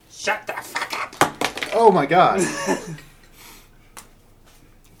Shut the fuck up. Oh my god.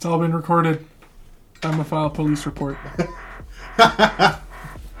 It's all been recorded. I'm gonna file a police report.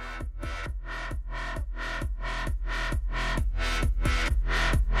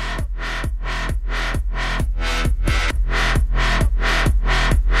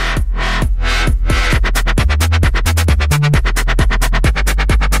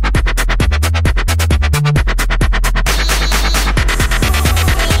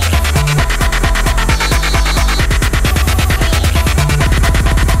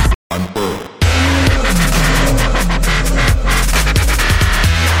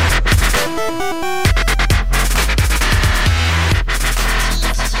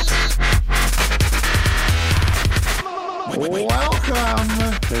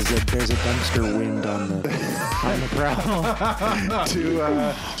 There's a dumpster wind on the prowl.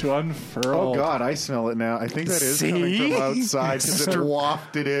 To unfurl. Oh god, I smell it now. I think that is coming from outside because it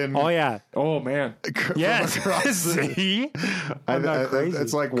wafted in. Oh yeah. Oh man. Yes. See? I'm not crazy.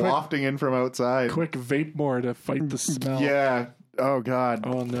 It's like wafting in from outside. Quick vape more to fight the smell. Yeah. Oh god.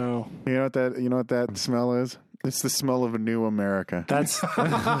 Oh no. You know what that smell is? It's the smell of a new America. That's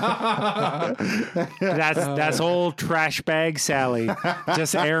old trash bag Sally,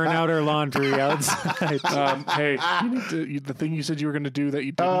 just airing out her laundry outside. Hey, the thing you said you were going to do that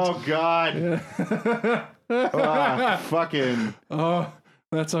you didn't. Oh God! Fucking! Oh,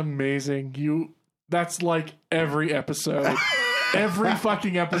 that's amazing. That's like every episode. Every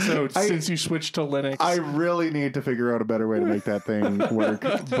fucking episode since you switched to Linux. I really need to figure out a better way to make that thing work,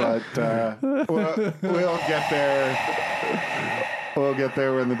 but we'll get there. We'll get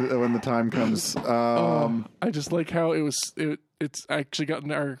there when the time comes. I just like how it's actually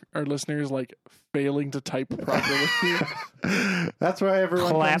gotten our listeners like failing to type properly. That's why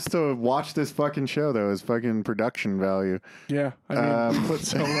everyone comes to watch this fucking show, though, is fucking production value. Yeah, I mean, put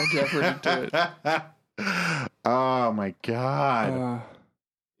so much effort into it. Oh my god!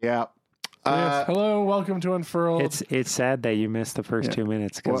 Yeah. Yes. Hello, welcome to Unfurled. It's sad that you missed the first 2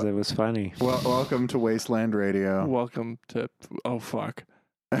 minutes because it was funny. Well, welcome to Wasteland Radio. Welcome to oh fuck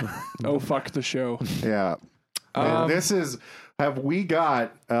the show. Yeah. This is. Have we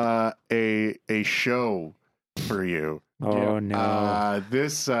got a show for you? Oh no!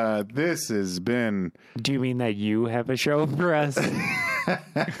 This has been. Do you mean that you have a show for us?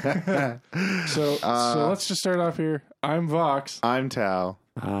 So let's just start off here. I'm Vox. I'm Tal.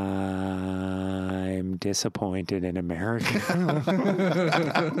 I'm disappointed in America.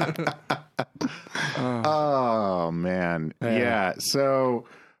 Oh man, yeah. So,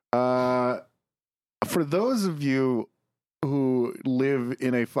 for those of you who live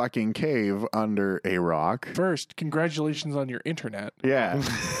in a fucking cave under a rock, first, congratulations on your internet. Yeah.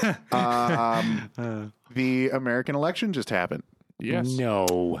 The American election just happened. Yes.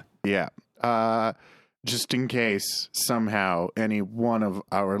 No. Yeah. Just in case somehow any one of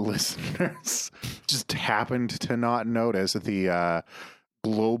our listeners just happened to not notice the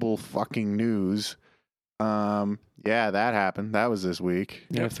global fucking news. Yeah, that happened. That was this week.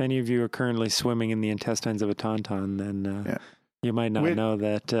 Yeah, if any of you are currently swimming in the intestines of a tauntaun, then you might not know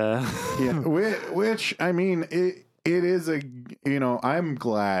that. Yeah, which I mean, it is a, I'm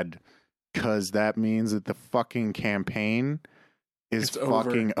glad because that means that the fucking campaign is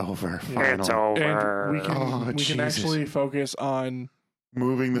fucking over. It's over. And we can actually focus on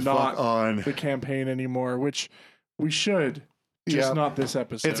moving the fuck on the campaign anymore, which we should. Just not this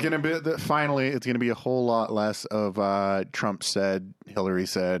episode. It's going to be finally. It's going to be a whole lot less of Trump said, Hillary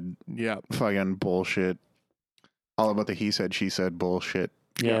said, fucking bullshit. All about the he said, she said bullshit.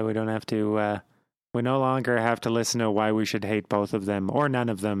 Yeah, we don't have to. We no longer have to listen to why we should hate both of them or none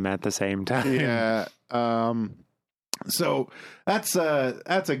of them at the same time. Yeah. So that's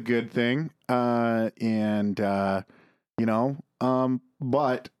a good thing. But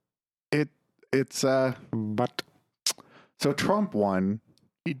it's but. So Trump won.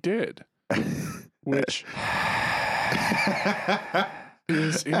 He did, which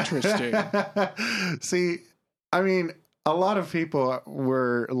is interesting. See, I mean, a lot of people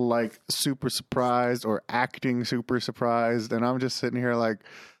were like super surprised or acting super surprised, and I'm just sitting here like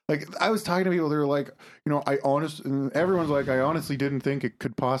I was talking to people. They were like, everyone's like, I honestly didn't think it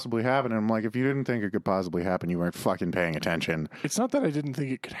could possibly happen. And I'm like, if you didn't think it could possibly happen, you weren't fucking paying attention. It's not that I didn't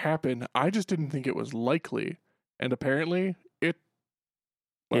think it could happen. I just didn't think it was likely. And apparently, it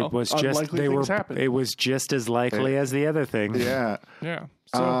was just as likely as the other thing. Yeah.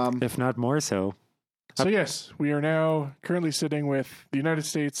 So, if not more so. So yes, we are now currently sitting with the United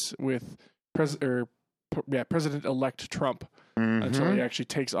States with President-elect Trump until he actually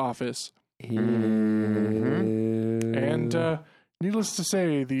takes office. Mm-hmm. And needless to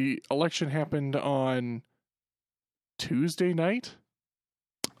say, the election happened on Tuesday night.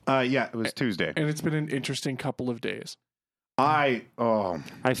 Yeah, it was Tuesday. And it's been an interesting couple of days. I feel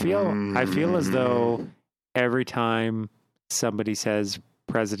as though every time somebody says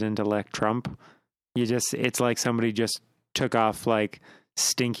President-elect Trump, it's like somebody just took off like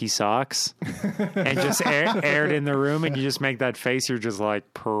stinky socks and just aired in the room, and you just make that face. You're just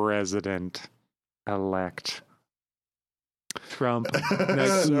like, President-elect Trump.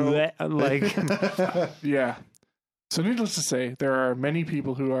 Yeah. So needless to say, there are many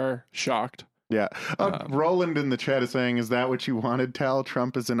people who are shocked. Yeah. Roland in the chat is saying, is that what you wanted, Tal?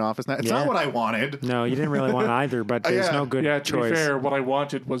 Trump is in office now? It's not what I wanted. No, you didn't really want either, but there's no good choice. To be fair, what I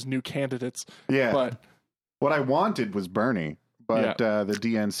wanted was new candidates. Yeah. But what I wanted was Bernie. But the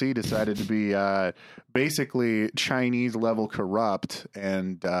DNC decided to be basically Chinese-level corrupt,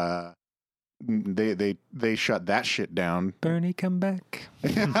 and they shut that shit down. Bernie, come back.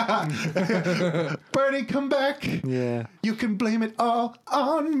 Bernie, come back. Yeah. You can blame it all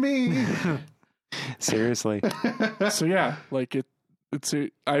on me. Seriously. So yeah, like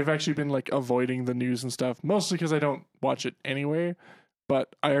I've actually been like avoiding the news and stuff, mostly because I don't watch it anyway,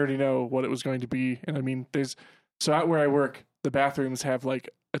 but I already know what it was going to be. And I mean, so out where I work, the bathrooms have like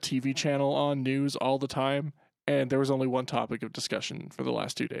a TV channel on news all the time. And there was only one topic of discussion for the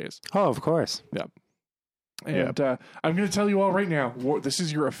last 2 days. Oh, of course. Yeah. And I'm going to tell you all right now, this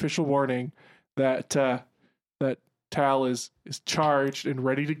is your official warning that Tal is charged and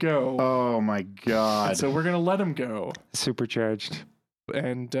ready to go. Oh, my God. And so we're going to let him go. Supercharged.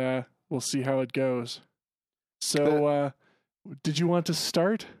 And we'll see how it goes. So did you want to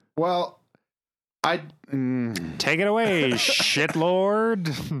start? Well, take it away,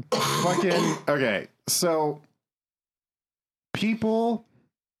 shitlord. Fucking okay. So people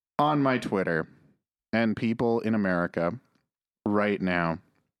on my Twitter and people in America right now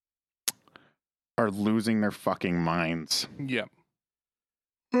are losing their fucking minds. Yeah.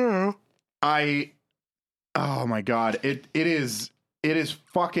 Oh my God. It is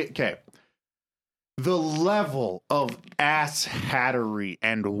fucking okay. The level of ass hattery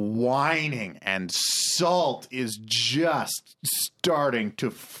and whining and salt is just starting to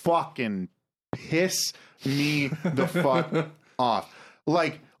fucking piss me the fuck off.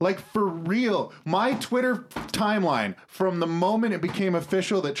 Like for real, my Twitter timeline from the moment it became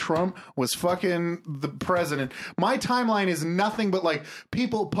official that Trump was fucking the president, my timeline is nothing but like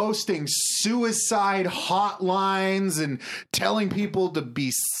people posting suicide hotlines and telling people to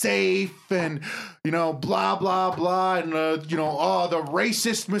be safe and, blah, blah, blah. And, the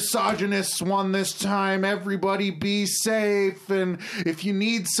racist misogynists won this time. Everybody be safe. And if you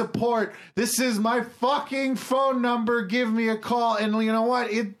need support, this is my fucking phone number. Give me a call. And you know what?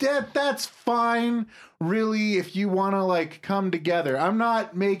 That's fine, really, if you want to like come together. I'm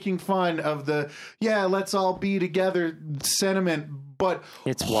not making fun of the let's all be together sentiment, but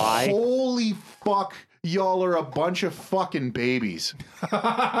it's why. Holy fuck, y'all are a bunch of fucking babies.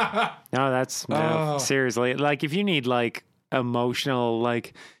 No, seriously. Like if you need like emotional,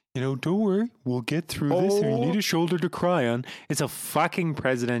 like, don't worry, we'll get through this. Or you need a shoulder to cry on. It's a fucking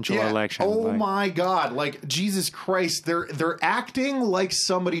presidential election. Oh my God. Like, Jesus Christ. They're acting like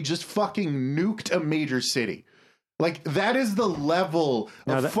somebody just fucking nuked a major city. Like, that is the level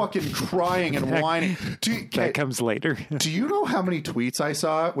of fucking crying and whining. That comes later. Do you know how many tweets I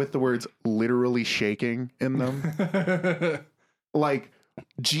saw with the words literally shaking in them? Like,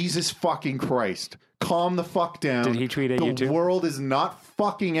 Jesus fucking Christ. Calm the fuck down. Did he tweet at you too? The world is not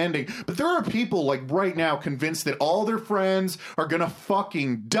fucking ending. But there are people like right now convinced that all their friends are gonna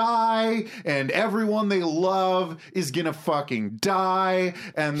fucking die and everyone they love is gonna fucking die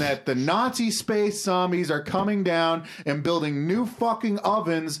and that the Nazi space zombies are coming down and building new fucking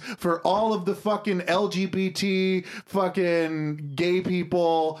ovens for all of the fucking LGBT fucking gay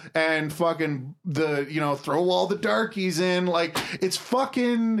people and fucking throw all the darkies in. Like, it's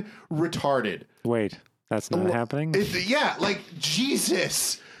fucking retarded. Wait, that's not happening? Like,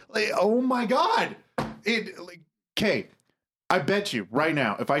 Jesus. Like, oh, my God. Okay, I bet you right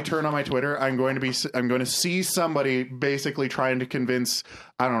now, if I turn on my Twitter, I'm going to see somebody basically trying to convince,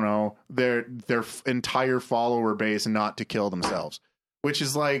 I don't know, their entire follower base not to kill themselves. Which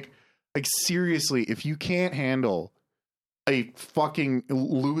is like seriously, if you can't handle a fucking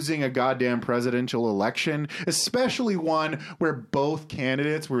losing a goddamn presidential election, especially one where both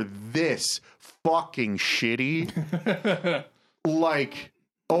candidates were this fucking shitty. Like,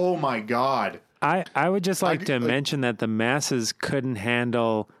 oh my God. I would just like to mention that the masses couldn't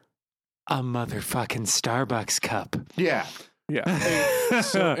handle a motherfucking Starbucks cup. Yeah. Yeah.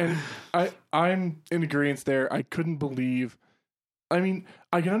 So, and I'm in agreement there. I couldn't believe I mean,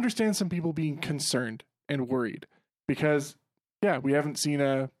 I can understand some people being concerned and worried because, yeah, we haven't seen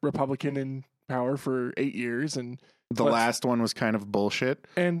a Republican in power for 8 years. And the last one was kind of bullshit.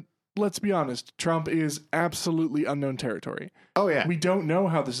 And let's be honest, Trump is absolutely unknown territory. Oh, yeah. We don't know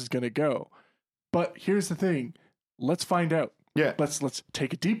how this is going to go. But here's the thing. Let's find out. Yeah. Let's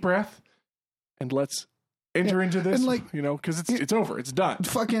take a deep breath and let's enter into this, and because it's over. It's done.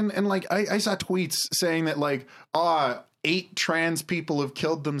 Fucking, and I saw tweets saying that 8 trans people have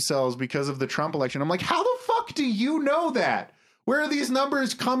killed themselves because of the Trump election. I'm like, how the fuck do you know that? Where are these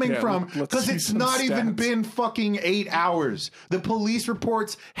numbers coming from? Because it's not even been fucking 8 hours. The police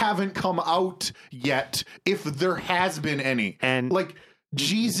reports haven't come out yet, if there has been any. And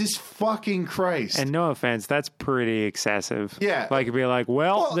Jesus fucking Christ. And no offense, that's pretty excessive. Yeah. It'd be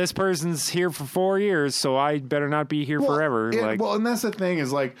well, this person's here for 4 years, so I better not be here forever. And that's the thing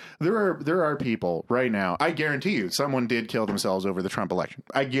is there are people right now. I guarantee you someone did kill themselves over the Trump election.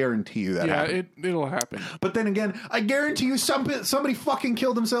 I guarantee you that happened. It'll happen. But then again, I guarantee you somebody fucking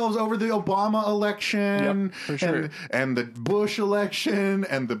killed themselves over the Obama election, for sure. and the Bush election,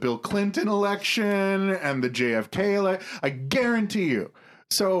 and the Bill Clinton election, and the JFK election. I guarantee you.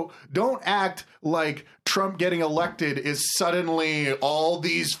 So don't act like Trump getting elected is suddenly all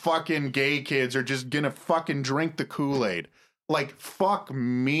these fucking gay kids are just gonna fucking drink the Kool-Aid. Fuck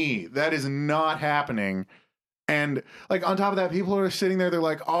me. That is not happening. And on top of that, people are sitting there, they're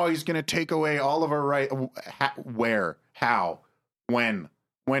like, oh, he's gonna take away all of our right. Where? How? When?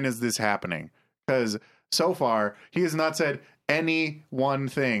 When is this happening? Because so far, he has not said any one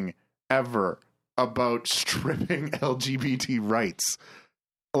thing ever about stripping LGBT rights.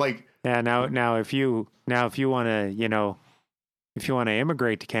 Now if you want to if you want to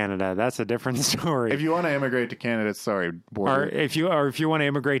immigrate to Canada, that's a different story. If you want to immigrate to Canada, sorry, border. Or if you want to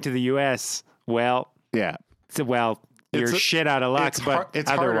immigrate to the U.S., yeah, you're shit out of luck. But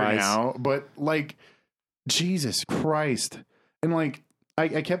it's otherwise, harder now. But Jesus Christ, and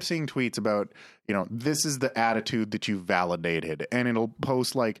I kept seeing tweets about, this is the attitude that you validated. And it'll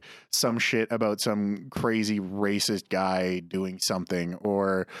post some shit about some crazy racist guy doing something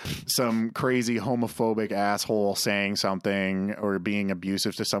or some crazy homophobic asshole saying something or being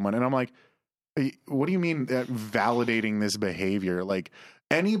abusive to someone. And I'm like, what do you mean validating this behavior?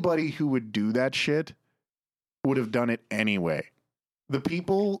 Anybody who would do that shit would have done it anyway. The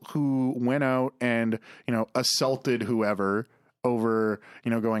people who went out and, assaulted whoever over,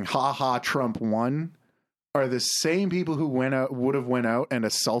 going, ha ha, Trump won, are the same people who would have went out and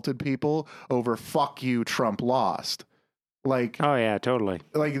assaulted people over, fuck you, Trump lost. Oh yeah, totally.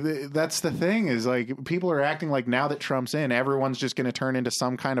 That's the thing is people are acting like now that Trump's in, everyone's just going to turn into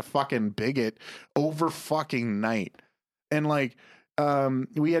some kind of fucking bigot over fucking night. And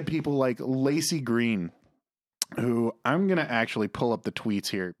we had people like Lacey Green, who I'm going to actually pull up the tweets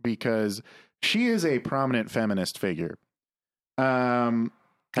here because she is a prominent feminist figure. I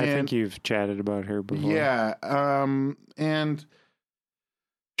think you've chatted about her before. Yeah. And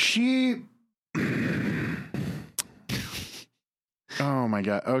she, oh my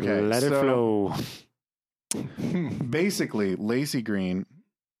God. Okay. Let it flow. Basically, Lacey Green,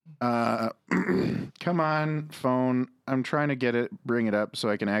 come on, phone. I'm trying to bring it up so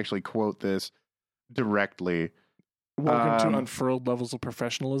I can actually quote this directly. Welcome to Unfurled Levels of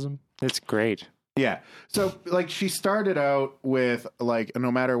Professionalism. It's great. Yeah. So she started out with no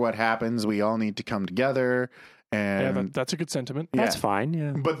matter what happens, we all need to come together. And yeah, that's a good sentiment. Yeah. That's fine.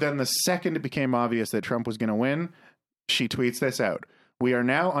 Yeah. But then the second it became obvious that Trump was going to win, she tweets this out. We are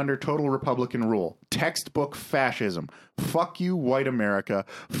now under total Republican rule. Textbook fascism. Fuck you, white America.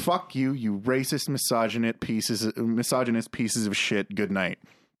 Fuck you, you racist, misogynist pieces of shit. Good night.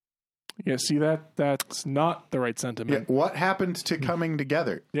 Yeah, see that's not the right sentiment. Yeah, what happened to coming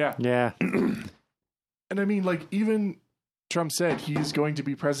together? Yeah. Yeah. And I mean, even Trump said he's going to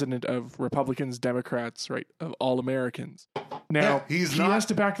be president of Republicans, Democrats, right, of all Americans. Now, he has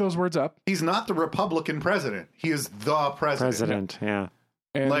to back those words up. He's not the Republican president. He is the president. Yeah.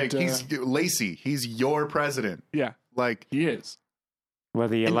 And, he's Lacey. He's your president. Yeah. He is.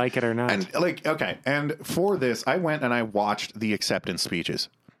 Whether you like it or not. And okay. And for this, I went and I watched the acceptance speeches.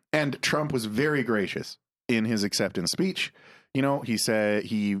 And Trump was very gracious in his acceptance speech.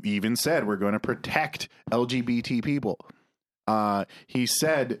 He even said, we're going to protect LGBT people. He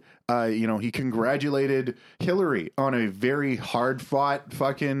said, he congratulated Hillary on a very hard fought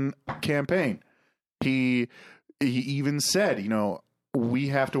fucking campaign. He even said, we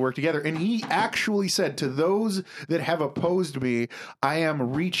have to work together. And he actually said, to those that have opposed me, I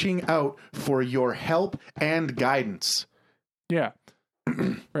am reaching out for your help and guidance. Yeah.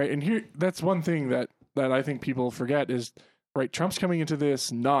 Right. And that's one thing that I think people forget is right? Trump's coming into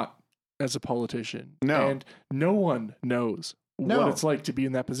this not as a politician. No. And no one knows No. what it's like to be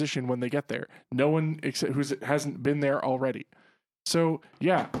in that position when they get there. No one except who hasn't been there already. So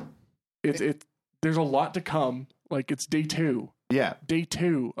yeah, there's a lot to come. Like it's day 2. Yeah. Day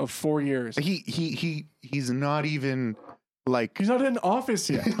 2 of 4 years. He's not even like He's not in office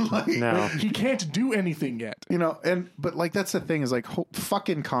yet. like, No. He can't do anything yet. you know, but like that's the thing is like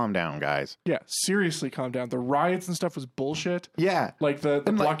fucking calm down, guys. Yeah, seriously, calm down. The riots and stuff was bullshit. Yeah. Like the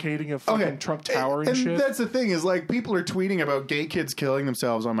And, like, blockading of fucking Trump Tower and shit. That's the thing is like people are tweeting about gay kids killing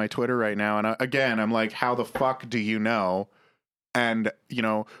themselves on my Twitter right now, and again I'm like, how the fuck do you know? And you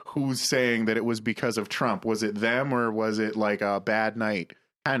know who's saying that it was because of Trump? Was it them or was it like a bad night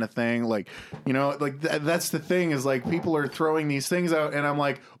kind of thing? Like, you know, like that's the thing is like people are throwing these things out, and I'm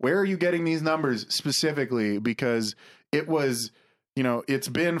like, where are you getting these numbers specifically? Because it was, you know, it's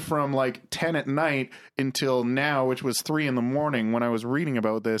been from like 10 at night until now, which was 3 a.m. when I was reading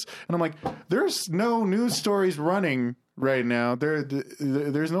about this, and I'm like, there's no news stories running right now.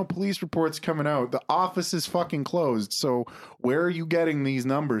 There's no police reports coming out. The office is fucking closed. So where are you getting these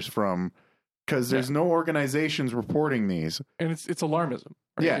numbers from? Because there's no organizations reporting these. And it's alarmism.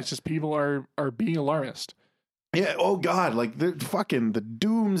 Right? Yeah. It's just people are being alarmist. Yeah. Oh God. Like they're fucking the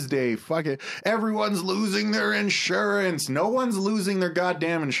doomsday. Fucking everyone's losing their insurance. No one's losing their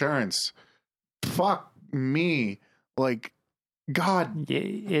goddamn insurance. Fuck me. Like God.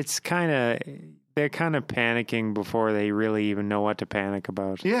 It's kind of, they're kind of panicking before they really even know what to panic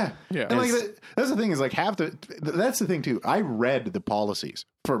about. Yeah. Yeah. And like that's the thing is like that's the thing too. I read the policies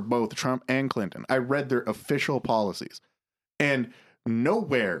for both Trump and Clinton. I read their official policies, and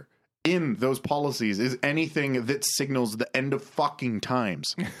nowhere in those policies is anything that signals the end of fucking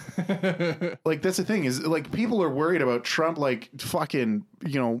times. Like that's the thing is like people are worried about Trump like fucking,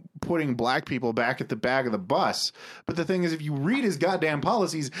 you know, putting black people back at the back of the bus. But the thing is, if you read his goddamn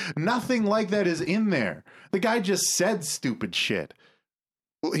policies, nothing like that is in there. The guy just said stupid shit.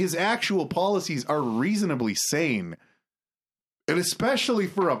 His actual policies are reasonably sane. And especially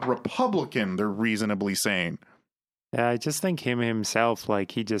for a Republican, they're reasonably sane. Yeah, I just think him himself,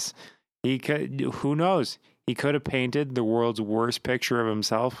 like he could, who knows? He could have painted the world's worst picture of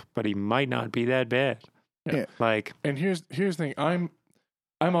himself, but he might not be that bad. Yeah. Like, And here's the thing. I'm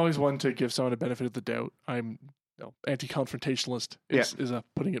always one to give someone a benefit of the doubt. I'm anti-confrontationalist is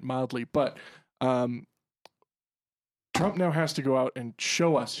putting it mildly, but Trump now has to go out and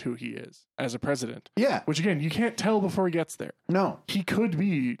show us who he is as a president. Yeah. Which again, you can't tell before he gets there. No. He could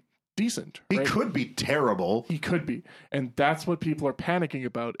be decent. He right? could be terrible. He could be. And that's what people are panicking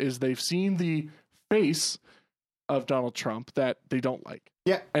about is they've seen the face of Donald Trump that they don't like.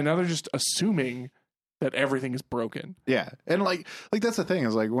 Yeah. And now they're just assuming that everything is broken. Yeah. And like that's the thing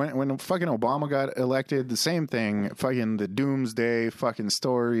is like when fucking Obama got elected, the same thing, fucking the doomsday fucking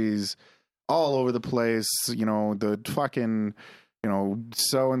stories all over the place, you know, the fucking, you know,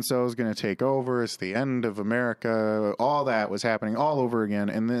 so-and-so is going to take over. It's the end of America. All that was happening all over again.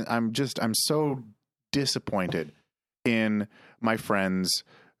 And then I'm so disappointed in my friends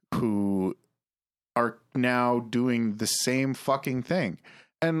who are now doing the same fucking thing.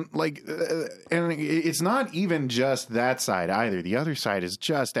 And like, and it's not even just that side either. The other side is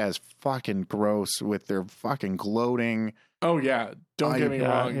just as fucking gross with their fucking gloating. Oh yeah, don't get me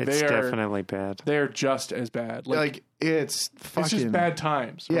wrong. It's definitely bad. They're just as bad. Like it's fucking. It's just bad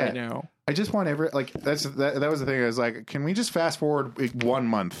times right now. I just want that was the thing. I was like, can we just fast forward 1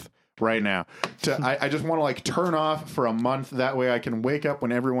 month right now? I just want to like turn off for a month. That way I can wake up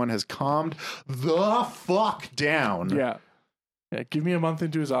when everyone has calmed the fuck down. Yeah. Yeah, give me a month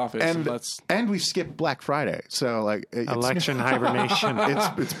into his office and we skipped Black Friday. So like election hibernation.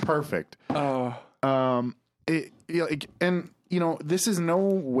 It's perfect. And you know, this is no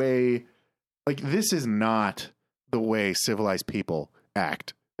way, like this is not the way civilized people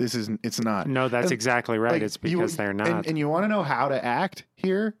act. It's not. No, that's exactly right. Like, it's because they're not. And you want to know how to act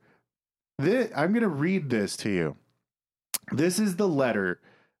here? I'm going to read this to you. This is the letter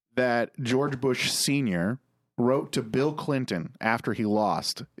that George Bush Sr. wrote to Bill Clinton after he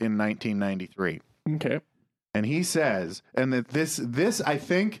lost in 1993. Okay. And he says, and that this I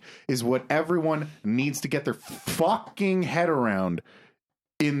think is what everyone needs to get their fucking head around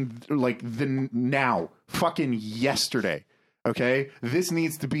in like the now, fucking yesterday. Okay? This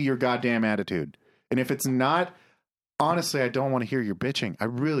needs to be your goddamn attitude. And if it's not, honestly, I don't want to hear your bitching. I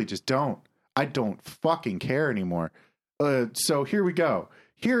really just don't. I don't fucking care anymore. So here we go.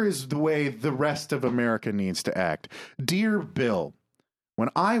 Here is the way the rest of America needs to act. Dear Bill, when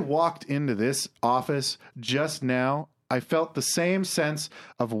I walked into this office just now, I felt the same sense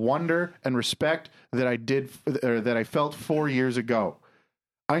of wonder and respect that I felt 4 years ago.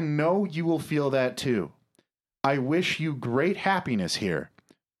 I know you will feel that too. I wish you great happiness here.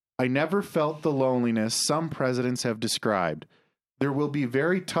 I never felt the loneliness some presidents have described. There will be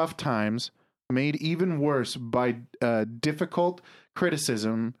very tough times, made even worse by difficult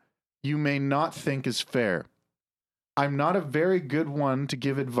criticism you may not think is fair. I'm not a very good one to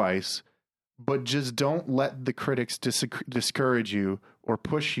give advice, but just don't let the critics discourage you or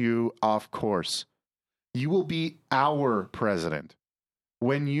push you off course. You will be our president.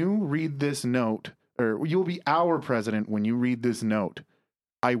 When you read this note, or you'll be our president when you read this note.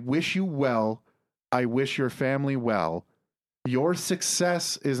 I wish you well. I wish your family well. Your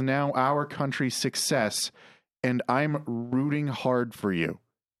success is now our country's success, and I'm rooting hard for you.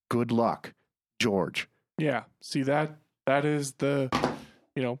 Good luck, George. Yeah. See, that is the,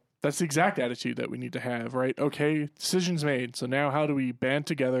 that's the exact attitude that we need to have, right? Okay, decision's made. So now how do we band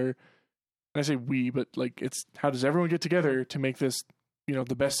together? And I say we, but it's how does everyone get together to make this,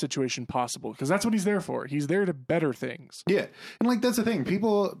 the best situation possible? Because that's what he's there for. He's there to better things. Yeah. And that's the thing.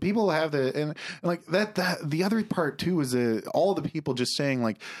 People have the other part too is all the people just saying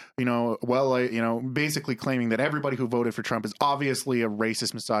basically claiming that everybody who voted for Trump is obviously a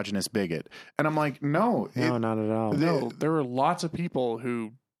racist, misogynist bigot. And I'm like, no, not at all. No, there were lots of people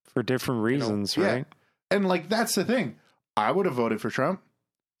who, for different reasons, right? Yeah. And that's the thing. I would have voted for Trump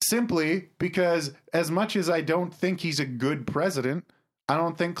simply because as much as I don't think he's a good president, I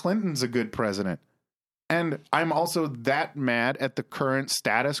don't think Clinton's a good president. And I'm also that mad at the current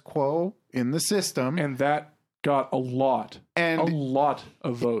status quo in the system. And that got a lot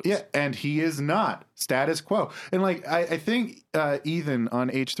of votes. Yeah, and he is not status quo. And I think Ethan on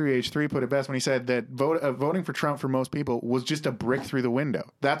H3H3 put it best when he said that voting for Trump for most people was just a brick through the window.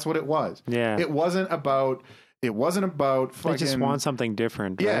 That's what it was. Yeah. It wasn't about fucking... They just want something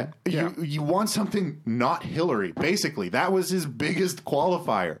different, right? Yeah. You want something not Hillary, basically. That was his biggest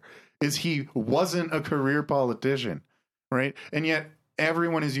qualifier, is he wasn't a career politician, right? And yet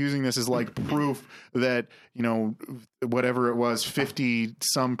everyone is using this as proof that, whatever it was,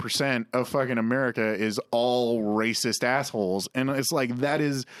 50% of fucking America is all racist assholes. And it's that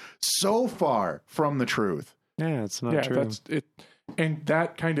is so far from the truth. Yeah, it's not true. That's it. And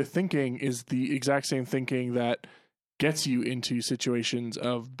that kind of thinking is the exact same thinking that gets you into situations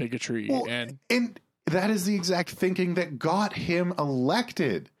of bigotry. And that is the exact thinking that got him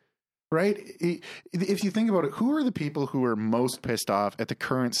elected, right? If you think about it, who are the people who are most pissed off at the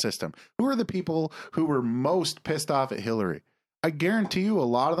current system? Who are the people who were most pissed off at Hillary? I guarantee you a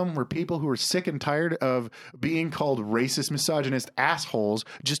lot of them were people who were sick and tired of being called racist, misogynist assholes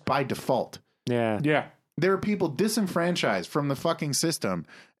just by default. Yeah. Yeah. There are people disenfranchised from the fucking system,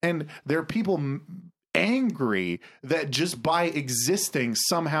 and there are people angry that just by existing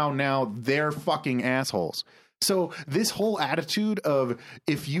somehow now they're fucking assholes. So this whole attitude of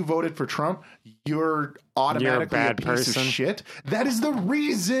if you voted for Trump, you're automatically a piece person. Of shit. That is the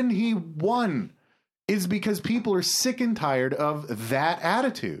reason he won, is because people are sick and tired of that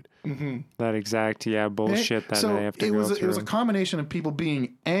attitude. Mm-hmm. That exact bullshit that so they have to go through. It was a combination of people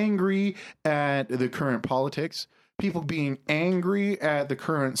being angry at the current politics, people being angry at the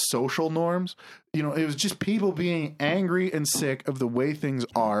current social norms. It was just people being angry and sick of the way things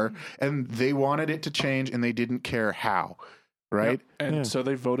are, and they wanted it to change, and they didn't care how. Right? Yep. And so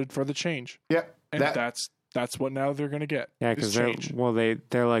they voted for the change. Yeah, and that's what now they're going to get. Yeah, because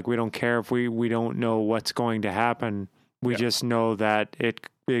they're like, we don't care if we don't know what's going to happen. We just know that it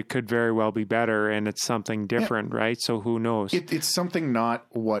could very well be better, and it's something different, right? So who knows? It's something not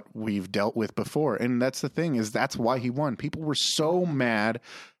what we've dealt with before, and that's the thing, is that's why he won. People were so mad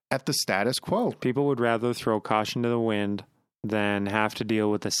at the status quo. People would rather throw caution to the wind than have to deal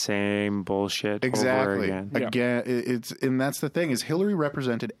with the same bullshit over again. And that's the thing, is Hillary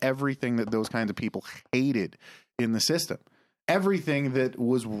represented everything that those kinds of people hated in the system. Everything that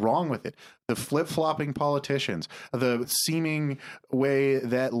was wrong with it. The flip-flopping politicians, the seeming way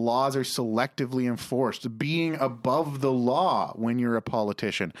that laws are selectively enforced, being above the law when you're a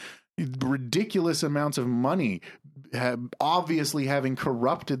politician, ridiculous amounts of money, obviously having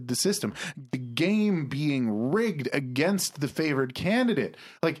corrupted the system, the game being rigged against the favored candidate.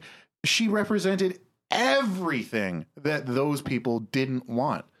 She represented everything that those people didn't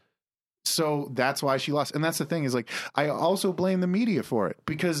want. So that's why she lost. And that's the thing, is I also blame the media for it,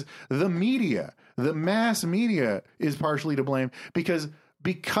 because the mass media is partially to blame, because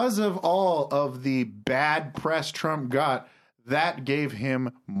of all of the bad press Trump got, that gave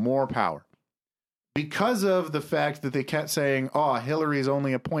him more power. Because of the fact that they kept saying, Hillary is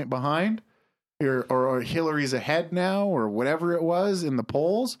only a point behind, or Hillary's ahead now, or whatever it was in the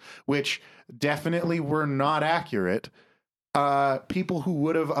polls, which definitely were not accurate. People who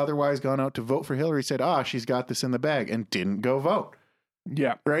would have otherwise gone out to vote for Hillary said, she's got this in the bag, and didn't go vote.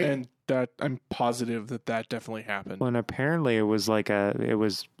 Yeah. Right. And that I'm positive that definitely happened. Well, and apparently it was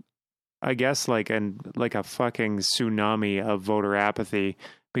I guess like a fucking tsunami of voter apathy,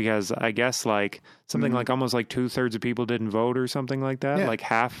 because I guess like something like almost like 2/3 of people didn't vote or something like that. Yeah. Like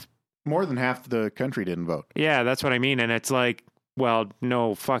half. More than half the country didn't vote. Yeah, that's what I mean. And it's like, well,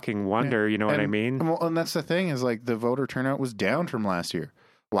 no fucking wonder, you know what I mean? Well, and that's the thing is like the voter turnout was down from last year.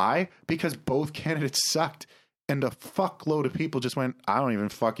 Why? Because both candidates sucked. And a fuckload of people just went, I don't even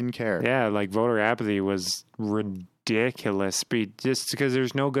fucking care. Yeah, like voter apathy was ridiculous just because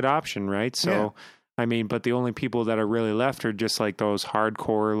there's no good option, right? So, Yeah. I mean, but the only people that are really left are just like those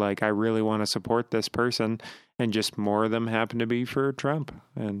hardcore, like, I really want to support this person. And just more of them happen to be for Trump.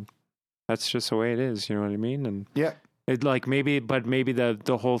 And that's just the way it is, you know what I mean? And Yeah. it like maybe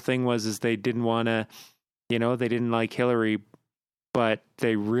the whole thing is they didn't want to, they didn't like Hillary, but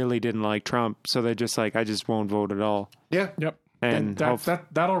they really didn't like Trump. So they're just like, I just won't vote at all. Yeah. Yep. And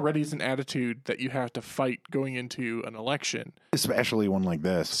that already is an attitude that you have to fight going into an election, Especially one like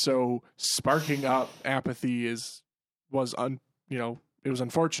this. So sparking up apathy was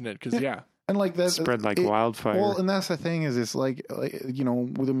unfortunate because And like that spread like wildfire. Well, and that's the thing is it's like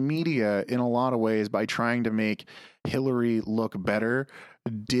with the media in a lot of ways, by trying to make Hillary look better,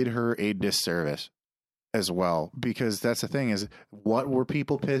 did her a disservice as well. Because that's the thing is, what were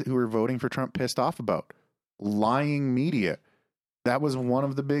people who were voting for Trump pissed off about? Lying media. That was one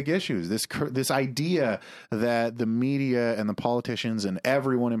of the big issues. This idea that the media and the politicians and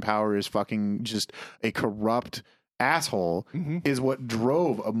everyone in power is fucking just a corrupt asshole is what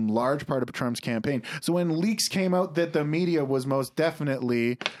drove a large part of Trump's campaign. So when leaks came out that the media was most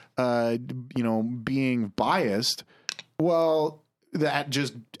definitely, being biased, well, that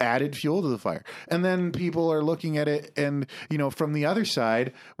just added fuel to the fire. And then people are looking at it and, from the other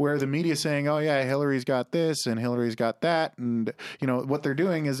side where the media is saying, oh yeah, Hillary's got this and Hillary's got that. And, what they're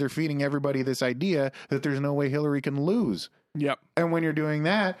doing is they're feeding everybody this idea that there's no way Hillary can lose. Yep. And when you're doing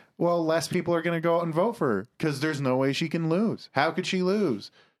that, well, less people are going to go out and vote for her because there's no way she can lose. How could she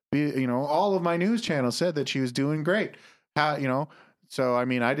lose? All of my news channels said that she was doing great. So, I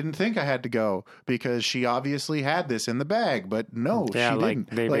mean, I didn't think I had to go because she obviously had this in the bag, but no, she didn't.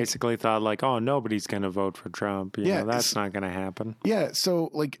 They basically thought like, oh, nobody's going to vote for Trump. That's not going to happen. Yeah.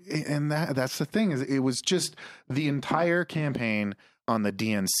 So and that's the thing is it was just the entire campaign on the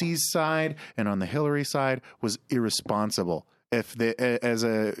DNC's side and on the Hillary side was irresponsible. If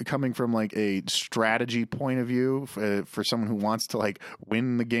coming from like a strategy point of view for someone who wants to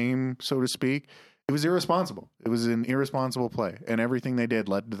win the game, so to speak, it was irresponsible. It was an irresponsible play, and everything they did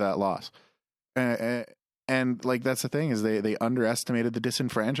led to that loss. And that's the thing is they underestimated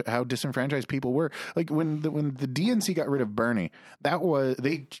how disenfranchised people were. Like when the DNC got rid of Bernie, that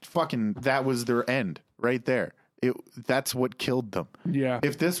was their end right there. That's what killed them. Yeah.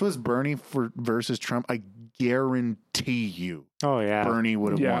 If this was Bernie versus Trump, I guarantee you. Oh yeah, Bernie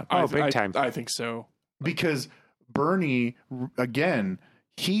would have won. Big time. I think so. Because Bernie, again,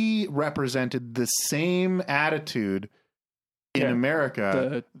 he represented the same attitude in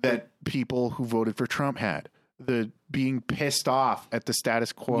America that people who voted for Trump had. The being pissed off at the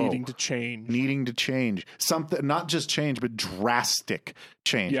status quo. Needing to change. Something, not just change, but drastic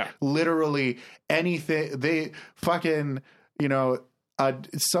change. Yeah. Literally anything. They fucking,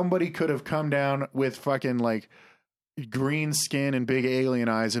 somebody could have come down with fucking green skin and big alien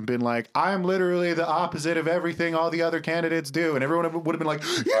eyes and been like, I'm literally the opposite of everything all the other candidates do. And everyone would have been like,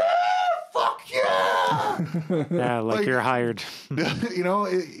 yeah, fuck yeah. Yeah, you're hired. The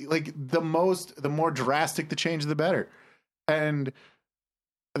more drastic the change, the better. And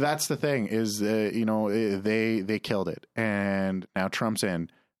that's the thing is, they killed it. And now Trump's in.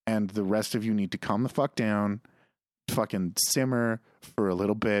 And the rest of you need to calm the fuck down, fucking simmer for a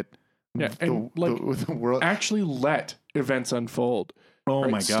little bit. Yeah, and the world actually let events unfold. Oh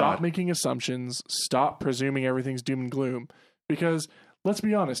my God. Stop making assumptions. Stop presuming everything's doom and gloom. Because let's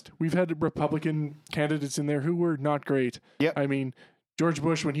be honest, we've had Republican candidates in there who were not great. Yep. I mean, George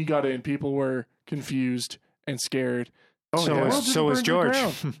Bush, when he got in, people were confused and scared. Oh, so was George.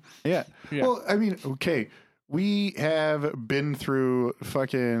 Yeah. Well, I mean, okay, we have been through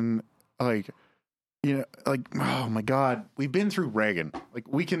fucking oh my God, we've been through Reagan.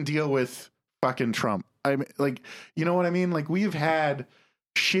 We can deal with fucking Trump. I mean, you know what I mean? We've had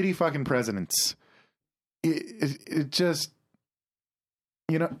shitty fucking presidents. It just,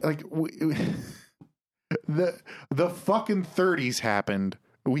 the fucking 30s happened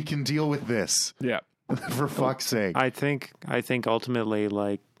We can deal with this. Yeah. For fuck's sake. I think ultimately,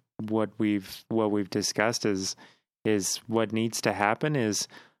 like what we've discussed is what needs to happen is,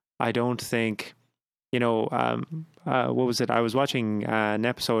 I don't think, what was it? I was watching an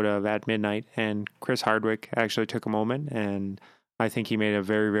episode of At Midnight, and Chris Hardwick actually took a moment, and I think he made a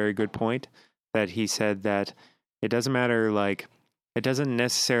very, very good point, that he said that it doesn't matter, like, it doesn't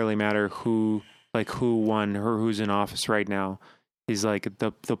necessarily matter who won or who's in office right now. He's like,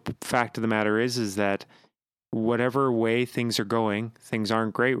 the fact of the matter is that whatever way things are going, things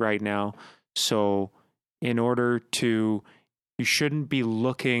aren't great right now. So in order to, you shouldn't be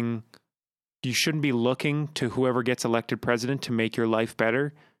looking to whoever gets elected president to make your life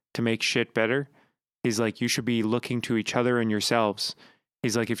better, to make shit better. He's like, you should be looking to each other and yourselves.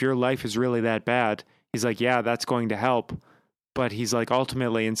 He's like, if your life is really that bad, he's like, yeah, that's going to help. But he's like,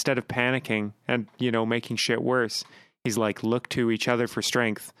 ultimately, instead of panicking and, making shit worse, he's like, look to each other for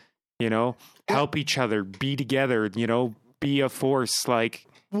strength, help each other, be together, be a force, like,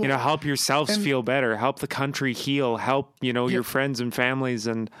 help yourselves feel better, help the country heal, help, your friends and families.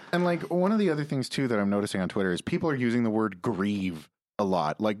 And like, one of the other things too that I'm noticing on Twitter is people are using the word grieve a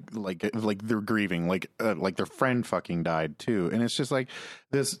lot, like they're grieving, like their friend fucking died too. And it's just like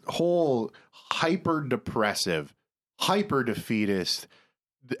this whole hyper depressive, hyper defeatist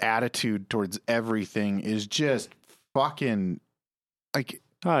attitude towards everything is just fucking like,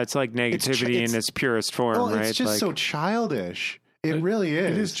 it's like negativity in its purest form, right? It's just so childish. It really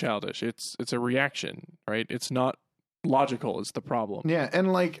is. It is childish. It's a reaction, right? It's not logical is the problem. Yeah,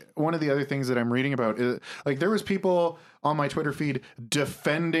 and like one of the other things that I'm reading about is like there was people on my Twitter feed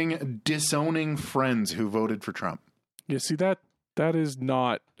disowning friends who voted for Trump. You see that is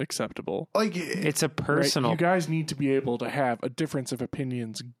not acceptable. Like it's a personal. Right? You guys need to be able to have a difference of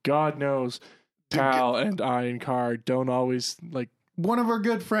opinions. God knows, Tal and I and Carr don't always like. One of our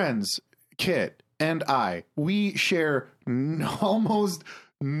good friends, Kit, and I, we share almost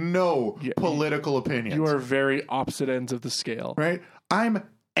no political opinions. You are very opposite ends of the scale. Right? I'm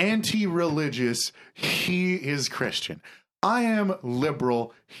anti-religious. He is Christian. I am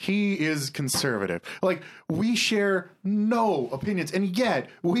liberal. He is conservative. Like, we share no opinions. And yet,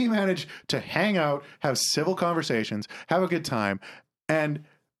 we manage to hang out, have civil conversations, have a good time. And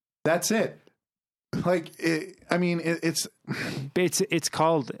that's it. Like, it's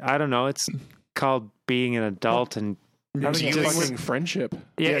called, I don't know, it's called being an adult and having a fucking friendship.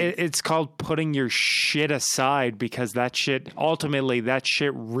 Yeah, it's called putting your shit aside, because that shit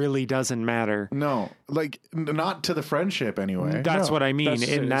really doesn't matter. No, like not to the friendship anyway. That's what I mean.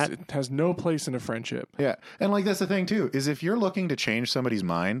 It has no place in a friendship. Yeah, and like that's the thing too, is if you're looking to change somebody's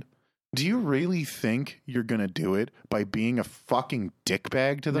mind, do you really think you're going to do it by being a fucking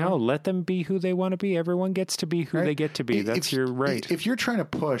dickbag to them? No, let them be who they want to be. Everyone gets to be who they get to be. That's your right. If you're trying to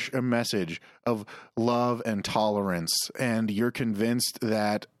push a message of love and tolerance, and you're convinced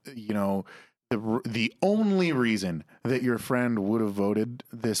that, the only reason that your friend would have voted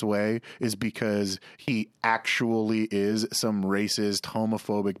this way is because he actually is some racist,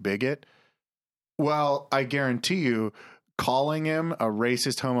 homophobic bigot, well, I guarantee you, calling him a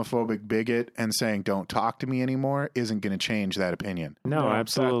racist, homophobic bigot and saying, don't talk to me anymore, isn't going to change that opinion. No,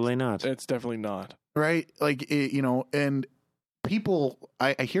 absolutely not. It's definitely not. Right? Like, and people,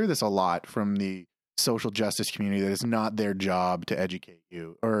 I hear this a lot from the social justice community, that it's not their job to educate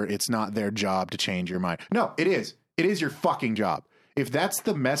you, or it's not their job to change your mind. No, it is. It is your fucking job. If that's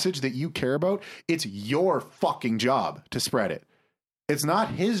the message that you care about, it's your fucking job to spread it. It's not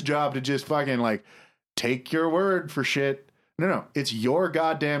his job to just fucking like take your word for shit. No, it's your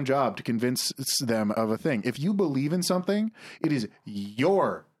goddamn job to convince them of a thing. If you believe in something, it is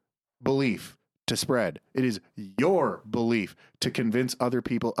your belief to spread. It is your belief to convince other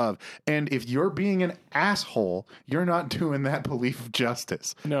people of. And if you're being an asshole, you're not doing that belief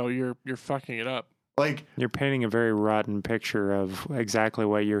justice. No, you're fucking it up. Like, you're painting a very rotten picture of exactly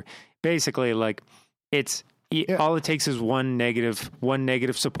what you're basically like. It's all it takes is one negative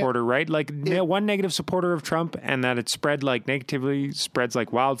supporter, right? Like one negative supporter of Trump, and that it spread like negatively, spreads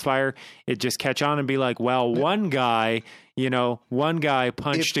like wildfire. It just catch on and be like, well, one guy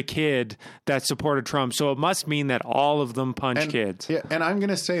punched a kid that supported Trump, so it must mean that all of them punch kids. Yeah, and I'm going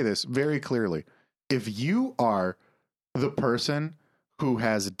to say this very clearly: if you are the person who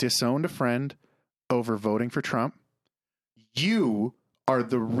has disowned a friend over voting for Trump, you are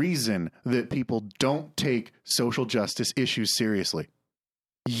the reason that people don't take social justice issues seriously.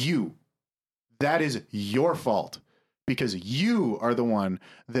 That is your fault, because you are the one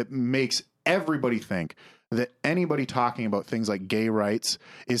that makes everybody think that anybody talking about things like gay rights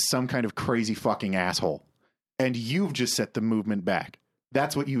is some kind of crazy fucking asshole. And you've just set the movement back.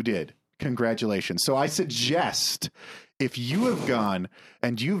 That's what you did. Congratulations. So I suggest if you have gone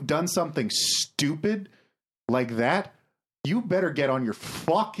and you've done something stupid like that, you better get on your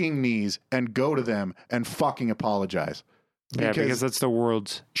fucking knees and go to them and fucking apologize. Because that's the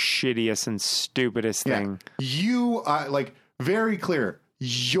world's shittiest and stupidest thing. You are like very clear.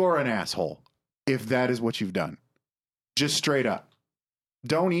 You're an asshole if that is what you've done. Just straight up.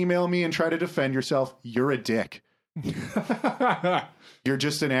 Don't email me and try to defend yourself. You're a dick. You're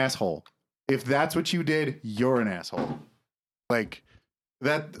just an asshole. If that's what you did, you're an asshole. Like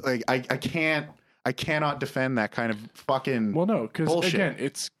that. Like I cannot defend that kind of fucking. Well, no, because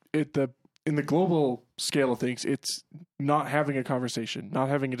bullshit. Again, in the global scale of things, it's not having a conversation, not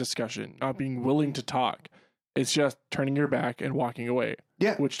having a discussion, not being willing to talk. It's just turning your back and walking away.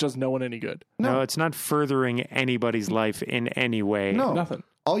 Yeah, which does no one any good. No, it's not furthering anybody's life in any way. No, nothing.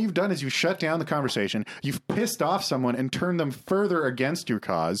 All you've done is you've shut down the conversation. You've pissed off someone and turned them further against your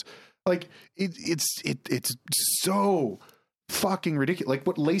cause. Like it's so fucking ridiculous. Like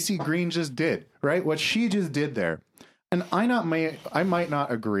what Lacey Green just did, right? What she just did there. And I might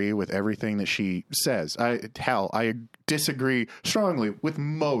not agree with everything that she says. I disagree strongly with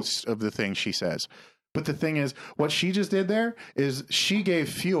most of the things she says. But the thing is, what she just did there is she gave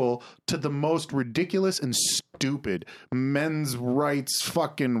fuel to the most ridiculous and stupid men's rights,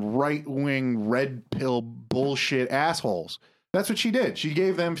 fucking right-wing, red pill bullshit assholes. That's what she did. She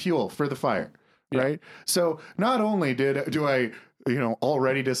gave them fuel for the fire, right? So not only do I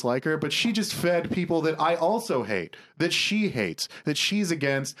already dislike her, but she just fed people that I also hate, that she hates, that she's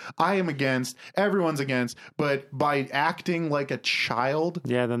against, I am against, everyone's against, but by acting like a child.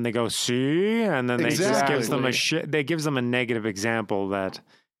 Yeah, then they go, see? And then Exactly. they just gives them a shit. They gives them a negative example that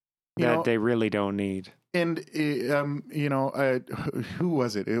they really don't need. And, who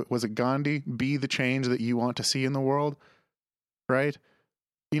was it? Was it Gandhi? Be the change that you want to see in the world, right?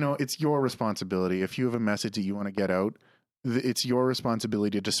 It's your responsibility. If you have a message that you want to get out, it's your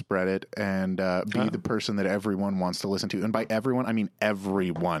responsibility to spread it and be the person that everyone wants to listen to. And by everyone, I mean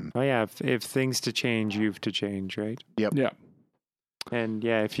everyone. Oh, yeah. If things to change, you've to change, right? Yep. Yeah. And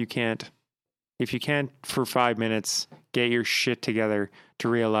yeah, if you can't for 5 minutes get your shit together to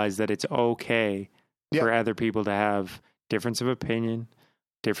realize that it's okay for other people to have difference of opinion,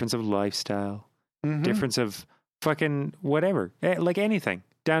 difference of lifestyle, difference of fucking whatever, like anything.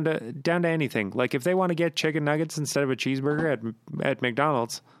 Down to anything. Like if they want to get chicken nuggets instead of a cheeseburger at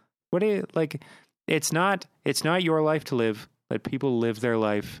McDonald's, it's not your life to live. Let people live their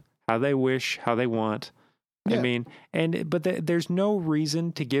life how they wish, how they want. Yeah. I mean, but there's no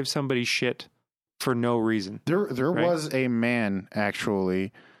reason to give somebody shit for no reason. There was a man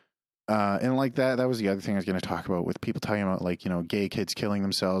actually, and like that was the other thing I was going to talk about with people talking about gay kids killing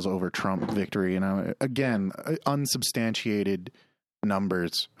themselves over Trump victory. Again, unsubstantiated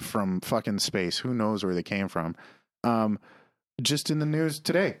numbers from fucking space. Who knows where they came from? Just in the news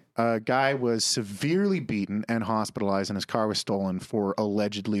today, a guy was severely beaten and hospitalized and his car was stolen for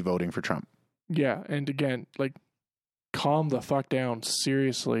allegedly voting for Trump. Yeah. And again, calm the fuck down.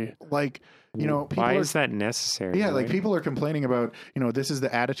 Seriously. People why is that necessary? Yeah. Right? People are complaining about, this is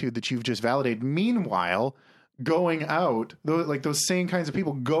the attitude that you've just validated. Meanwhile, going out, those same kinds of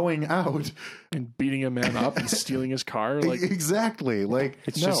people going out and beating a man up and stealing his car. Exactly.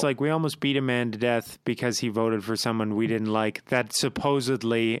 It's just like we almost beat a man to death because he voted for someone we didn't like that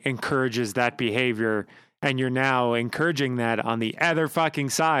supposedly encourages that behavior. And you're now encouraging that on the other fucking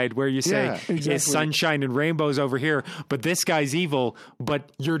side where you say it's sunshine and rainbows over here, but this guy's evil,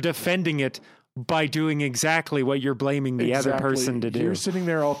 but you're defending it by doing exactly what you're blaming the other person to do. You're sitting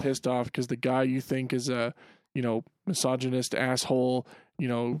there all pissed off because the guy you think is a misogynist asshole,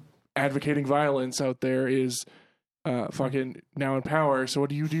 advocating violence out there is fucking now in power. So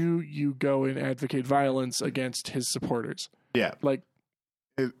what do? You go and advocate violence against his supporters. Yeah.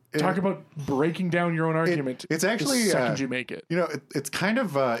 Talk about breaking down your own argument. It's actually the second you make it. It's kind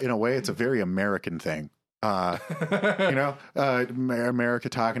of in a way, it's a very American thing. America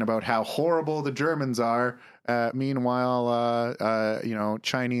talking about how horrible the Germans are. Meanwhile,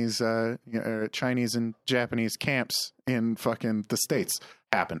 Chinese and Japanese camps in fucking the States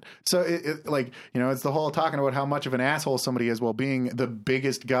happen. So it's the whole talking about how much of an asshole somebody is while being the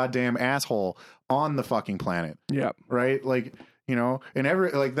biggest goddamn asshole on the fucking planet. Yeah. Right. And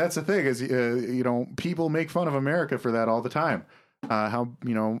that's the thing is, people make fun of America for that all the time. How,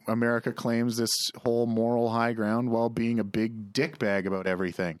 America claims this whole moral high ground while being a big dickbag about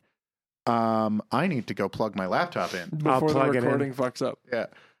everything. I need to go plug my laptop in before the recording fucks up. Yeah.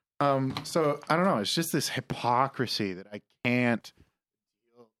 So I don't know. It's just this hypocrisy that I can't.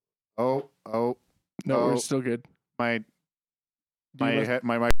 No, we're still good. My My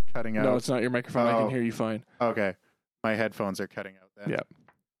mic cutting out. No, it's not your microphone. I can hear you fine. Okay. My headphones are cutting out then.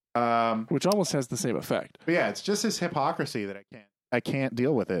 Yeah. Which almost has the same effect. But yeah, it's just this hypocrisy that I can't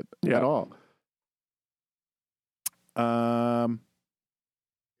deal with it at all.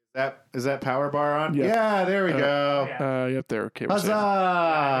 Is that power bar on? Yep. Yeah, there we go. Yep, there. Okay.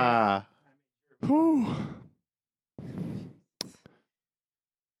 Huzzah! Whew.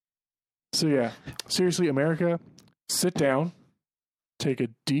 So yeah, seriously, America, sit down, take a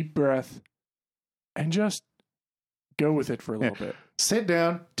deep breath, and just go with it for a little bit. Sit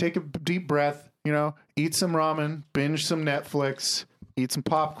down, take a deep breath, eat some ramen, binge some Netflix, eat some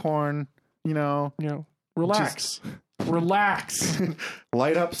popcorn, relax. Relax.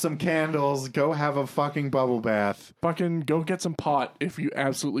 Light up some candles, go have a fucking bubble bath. Fucking go get some pot if you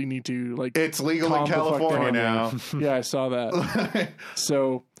absolutely need to. Like, it's legal in California now. Yeah, I saw that.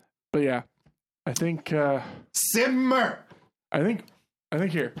 So, but yeah, I think simmer. I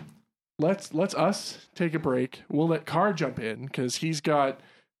think here. Let's us take a break. We'll let Carr jump in because he's got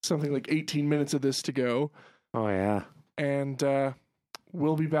something like 18 minutes of this to go. Oh yeah. And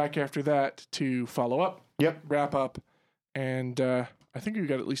we'll be back after that to follow up. Yep. Wrap up. And I think we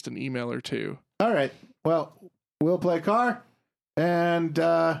got at least an email or two. All right. Well, we'll play Carr and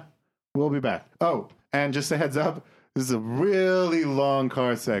we'll be back. Oh, and just a heads up, this is a really long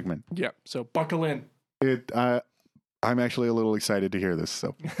Carr segment. Yeah. So buckle in. I'm actually a little excited to hear this.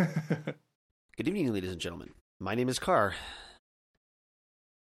 So, good evening, ladies and gentlemen. My name is Carr,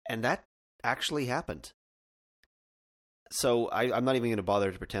 and that actually happened. So I'm not even going to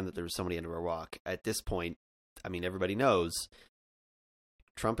bother to pretend that there was somebody under a rock. At this point, I mean, everybody knows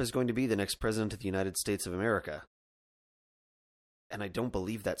Trump is going to be the next president of the United States of America. And I don't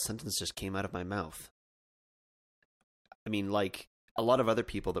believe that sentence just came out of my mouth. I mean, like a lot of other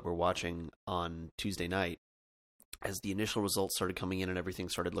people that were watching on Tuesday night, as the initial results started coming in and everything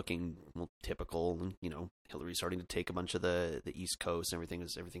started looking typical, and Hillary starting to take a bunch of the East Coast, and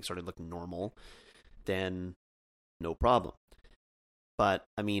everything started looking normal, then no problem. But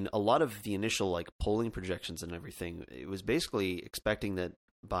I mean, a lot of the initial polling projections and everything, it was basically expecting that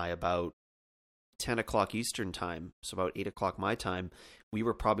by about 10 o'clock Eastern time, so about 8 o'clock my time, we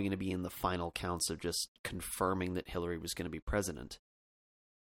were probably going to be in the final counts of just confirming that Hillary was going to be president.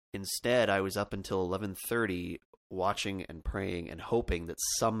 Instead, I was up until 11:30 watching and praying and hoping that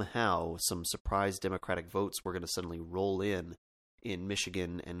somehow some surprise Democratic votes were going to suddenly roll in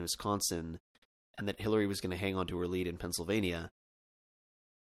Michigan and Wisconsin, and that Hillary was going to hang on to her lead in Pennsylvania.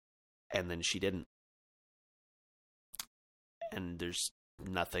 And then she didn't. And there's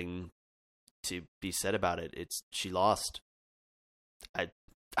nothing to be said about it. She lost. I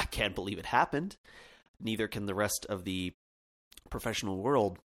can't believe it happened. Neither can the rest of the professional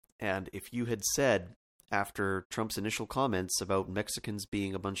world. And if you had said, after Trump's initial comments about Mexicans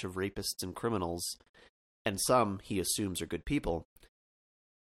being a bunch of rapists and criminals, and some he assumes are good people,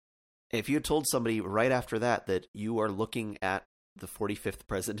 if you had told somebody right after that you are looking at the 45th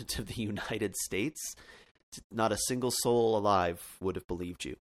president of the United States, not a single soul alive would have believed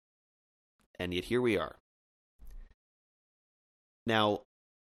you. And yet here we are. Now,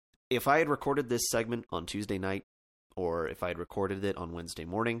 if I had recorded this segment on Tuesday night, or if I had recorded it on Wednesday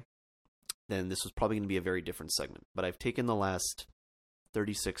morning, then this was probably going to be a very different segment. But I've taken the last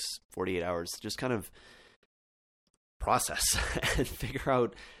 36, 48 hours to just kind of process and figure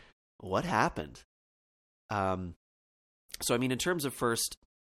out what happened. So, I mean, in terms of first,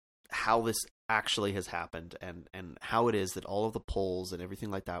 how this actually has happened and how it is that all of the polls and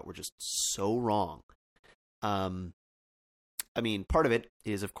everything like that were just so wrong. I mean, part of it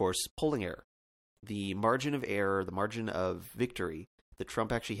is, of course, polling error. The margin of error, the margin of victory that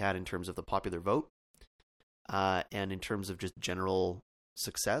Trump actually had in terms of the popular vote and in terms of just general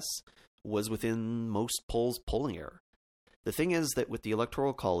success was within most polls' polling error. The thing is that with the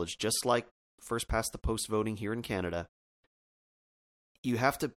Electoral College, just like first past the post voting here in Canada, you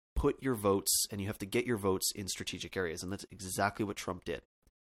have to put your votes and you have to get your votes in strategic areas. And that's exactly what Trump did.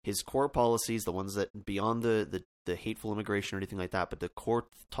 His core policies, the ones that beyond the hateful immigration or anything like that, but the core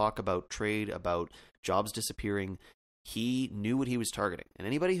talk about trade, about jobs disappearing, he knew what he was targeting. And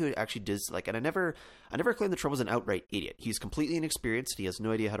anybody who actually does and I never claimed that Trump was an outright idiot. He's completely inexperienced. He has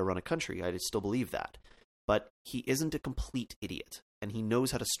no idea how to run a country. I still believe that. But he isn't a complete idiot. And he knows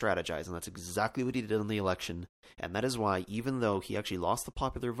how to strategize, and that's exactly what he did in the election. And that is why, even though he actually lost the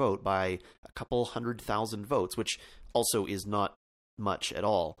popular vote by a couple 100,000 votes, which also is not much at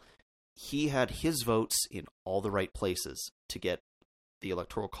all, he had his votes in all the right places to get the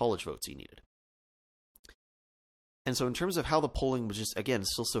Electoral College votes he needed. And so in terms of how the polling was just, again,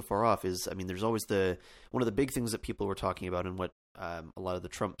 still so far off is, I mean, there's always one of the big things that people were talking about and what a lot of the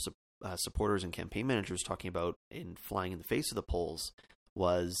Trump supporters and campaign managers talking about in flying in the face of the polls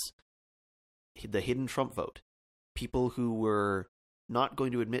was the hidden Trump vote. People who were not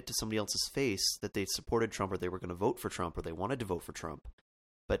going to admit to somebody else's face that they supported Trump or they were going to vote for Trump or they wanted to vote for Trump,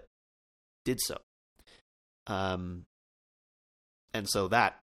 but did so. And so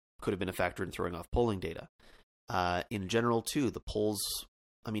that could have been a factor in throwing off polling data. In general, too, the polls,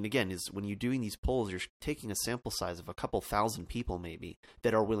 I mean, again, is when you're doing these polls, you're taking a sample size of a couple thousand people maybe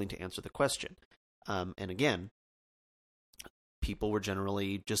that are willing to answer the question. And again, people were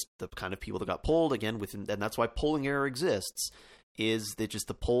generally just the kind of people that got polled, again, and that's why polling error exists, is that just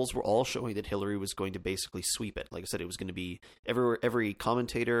the polls were all showing that Hillary was going to basically sweep it. Like I said, it was going to be every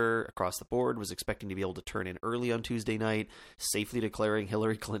commentator across the board was expecting to be able to turn in early on Tuesday night, safely declaring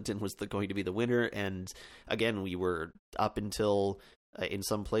Hillary Clinton was going to be the winner. And again, we were up until in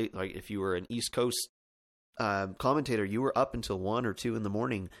some place, like if you were an East Coast commentator, you were up until 1 or 2 in the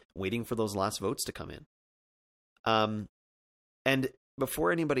morning waiting for those last votes to come in. And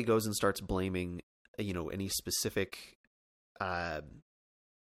before anybody goes and starts blaming, any specific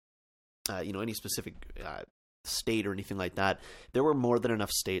state or anything like that, there were more than enough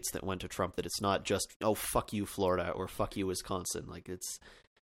states that went to Trump that it's not just, oh, fuck you, Florida, or fuck you, Wisconsin. Like it's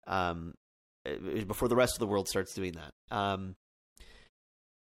before the rest of the world starts doing that.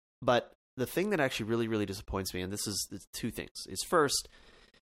 But the thing that actually really, really disappoints me, and this is 2 things, is first,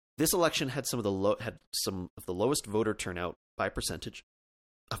 this election had some of the lowest voter turnout by percentage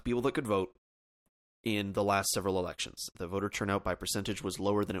of people that could vote in the last several elections. The voter turnout by percentage was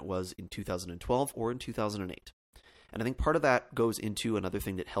lower than it was in 2012 or in 2008. And I think part of that goes into another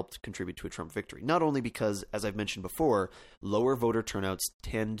thing that helped contribute to a Trump victory. Not only because, as I've mentioned before, lower voter turnouts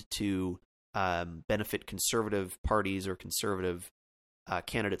tend to benefit conservative parties or conservative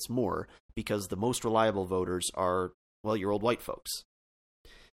candidates more, because the most reliable voters are, well, your old white folks.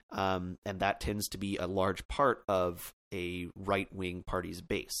 And that tends to be a large part of a right-wing party's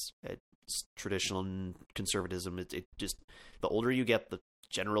base. It's traditional conservatism. It just, the older you get,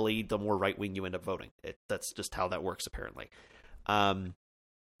 generally the more right-wing you end up voting. That's just how that works, apparently.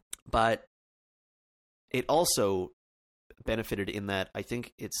 But it also benefited in that I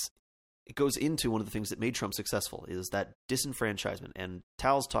think it goes into one of the things that made Trump successful, is that disenfranchisement. And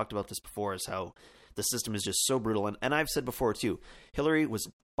Tal's talked about this before, is how the system is just so brutal. And I've said before, too, Hillary was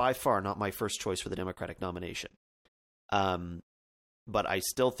by far not my first choice for the Democratic nomination. But I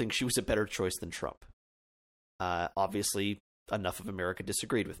still think she was a better choice than Trump. Obviously, enough of America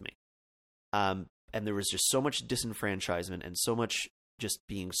disagreed with me. And there was just so much disenfranchisement and so much just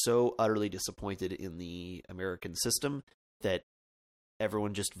being so utterly disappointed in the American system that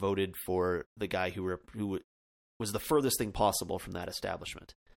everyone just voted for the guy who was the furthest thing possible from that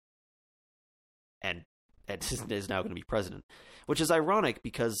establishment. And is now going to be president. Which is ironic,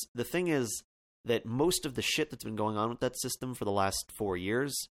 because the thing is that most of the shit that's been going on with that system for the last 4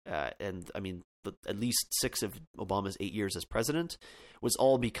 years, and I mean, at least 6 of Obama's 8 years as president, was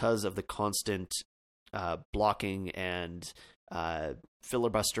all because of the constant blocking and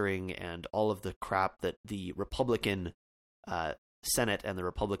filibustering and all of the crap that the Republican Senate and the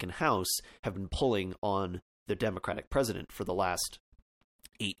Republican House have been pulling on the Democratic president for the last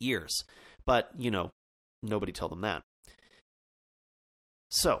 8 years. But, nobody told them that.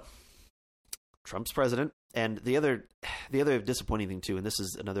 So, Trump's president, and the other disappointing thing too, and this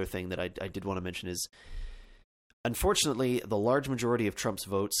is another thing that I did want to mention, is unfortunately the large majority of Trump's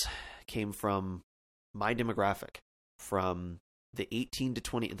votes came from my demographic, from the 18 to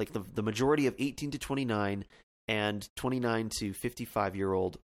 20, like the majority of 18 to 29 and 29 to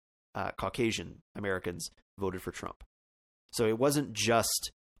 55-year-old Caucasian Americans voted for Trump. So it wasn't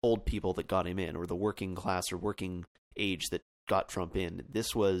just old people that got him in, or the working class or working age that got Trump in.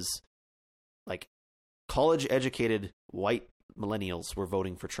 This was like college-educated white millennials were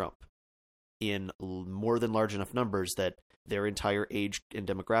voting for Trump in more than large enough numbers that their entire age and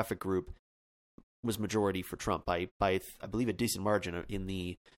demographic group was majority for Trump by I believe a decent margin, in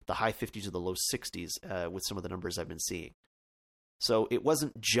the high 50s or the low 60s with some of the numbers I've been seeing. So it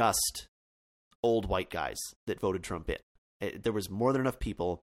wasn't just old white guys that voted Trump in. There was more than enough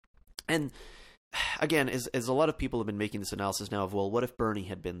people. And again, as a lot of people have been making this analysis now of, well, what if Bernie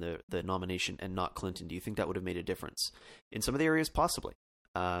had been the nomination and not Clinton? Do you think that would have made a difference? In some of the areas, possibly.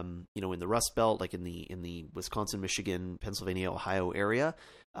 In the Rust Belt, like in the Wisconsin, Michigan, Pennsylvania, Ohio area,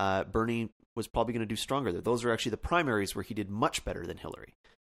 Bernie was probably going to do stronger there. Those are actually the primaries where he did much better than Hillary.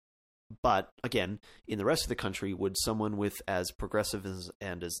 But again, in the rest of the country, would someone with as progressive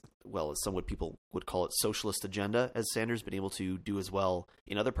and as well as some people would call it socialist agenda as Sanders been able to do as well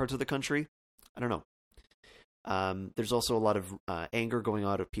in other parts of the country? I don't know. There's also a lot of anger going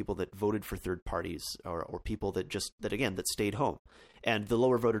on of people that voted for third parties or people that stayed home. And the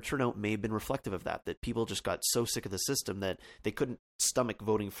lower voter turnout may have been reflective of that people just got so sick of the system that they couldn't stomach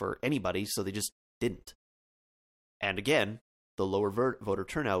voting for anybody, so they just didn't. And again, the lower voter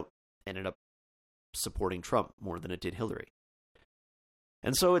turnout ended up supporting Trump more than it did Hillary.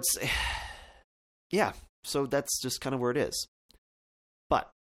 And so so that's just kind of where it is. But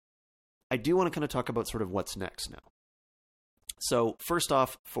I do want to kind of talk about sort of what's next now. So first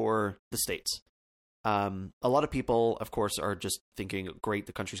off, for the states, a lot of people, of course, are just thinking, great,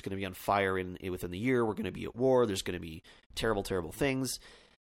 the country's going to be on fire within the year. We're going to be at war. There's going to be terrible, terrible things.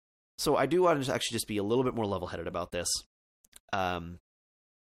 So I do want to actually just be a little bit more level-headed about this,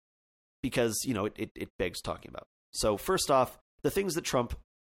 because, it begs talking about. So first off, the things that Trump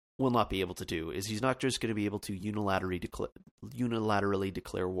will not be able to do is he's not just going to be able to unilaterally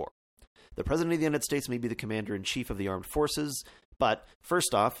declare war. The President of the United States may be the Commander-in-Chief of the Armed Forces, but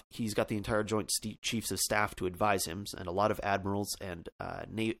first off, he's got the entire Joint Chiefs of Staff to advise him, and a lot of admirals and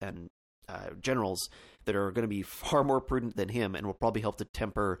generals that are going to be far more prudent than him and will probably help to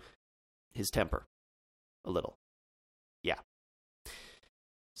temper his temper a little. Yeah.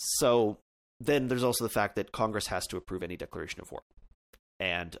 So then there's also the fact that Congress has to approve any declaration of war.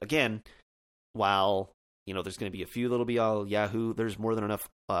 And again, while there's going to be a few that'll be all Yahoo, there's more than enough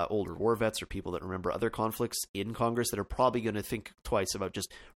older war vets or people that remember other conflicts in Congress that are probably going to think twice about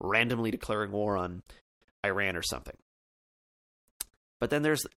just randomly declaring war on Iran or something. But then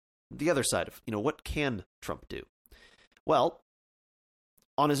there's the other side of, what can Trump do? Well,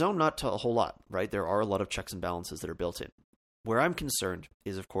 on his own, not a whole lot, right? There are a lot of checks and balances that are built in. Where I'm concerned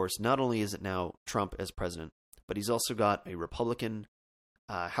is, of course, not only is it now Trump as president, but he's also got a Republican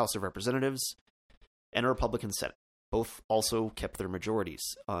House of Representatives and a Republican Senate. Both also kept their majorities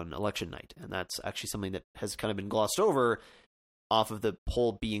on election night. And that's actually something that has kind of been glossed over off of the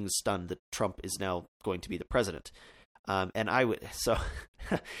whole being stunned that Trump is now going to be the president. And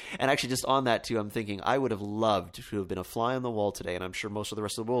actually just on that too, I'm thinking I would have loved to have been a fly on the wall today, and I'm sure most of the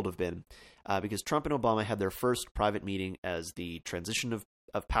rest of the world have been, because Trump and Obama had their first private meeting as the transition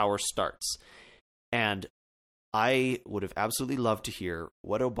of power starts. And I would have absolutely loved to hear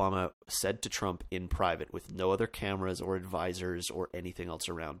what Obama said to Trump in private with no other cameras or advisors or anything else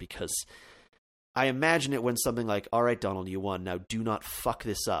around, because I imagine it went something like, all right, Donald, you won. Now do not fuck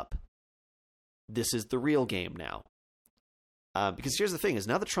this up. This is the real game now. Because here's the thing, is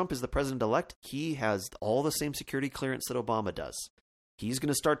now that Trump is the president-elect, he has all the same security clearance that Obama does. He's going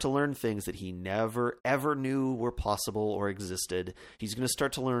to start to learn things that he never, ever knew were possible or existed. He's going to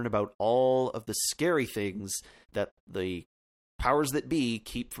start to learn about all of the scary things that the powers that be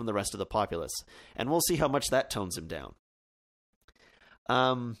keep from the rest of the populace. And we'll see how much that tones him down.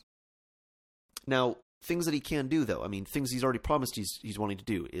 Now, things that he can do, though, things he's already promised he's wanting to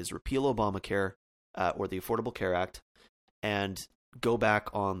do is repeal Obamacare or the Affordable Care Act and go back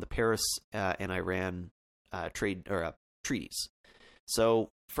on the Paris and Iran trade or treaties. So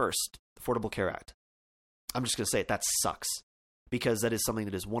first, Affordable Care Act. I'm just going to say it. That sucks, because that is something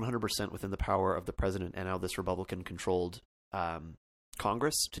that is 100% within the power of the president and now this Republican-controlled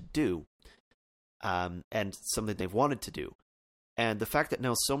Congress to do, and something they've wanted to do. And the fact that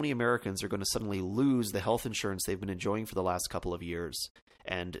now so many Americans are going to suddenly lose the health insurance they've been enjoying for the last couple of years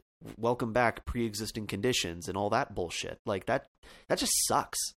and welcome back pre-existing conditions and all that bullshit, like that just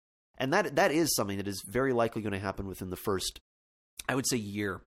sucks. And that is something that is very likely going to happen within the first, I would say,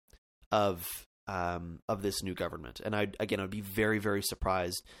 year of this new government. And I'd be very, very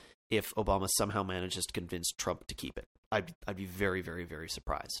surprised if Obama somehow manages to convince Trump to keep it. I'd be very, very, very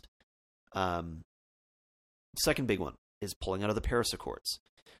surprised. Second big one is pulling out of the Paris Accords.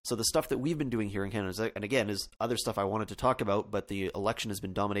 So the stuff that we've been doing here in Canada, and again, is other stuff I wanted to talk about, but the election has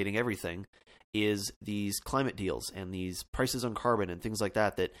been dominating everything, is these climate deals and these prices on carbon and things like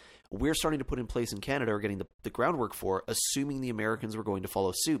that we're starting to put in place in Canada, or getting the groundwork for, assuming the Americans were going to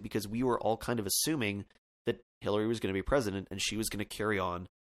follow suit, because we were all kind of assuming that Hillary was going to be president and she was going to carry on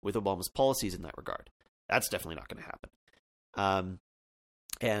with Obama's policies in that regard. That's definitely not going to happen.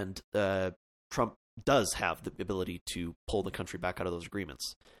 And Trump does have the ability to pull the country back out of those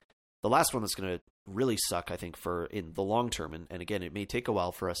agreements. The last one that's going to really suck, I think, for in the long term, and again, it may take a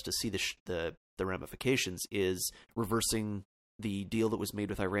while for us to see the ramifications, is reversing the deal that was made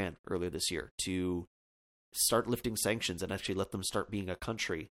with Iran earlier this year to start lifting sanctions and actually let them start being a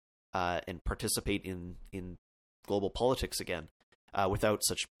country and participate in global politics again without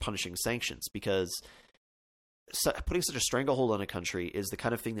such punishing sanctions, because putting such a stranglehold on a country is the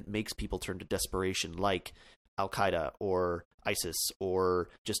kind of thing that makes people turn to desperation, like Al-Qaeda or ISIS, or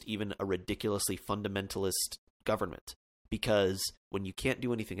just even a ridiculously fundamentalist government, because when you can't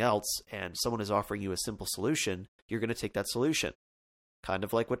do anything else and someone is offering you a simple solution, you're going to take that solution. Kind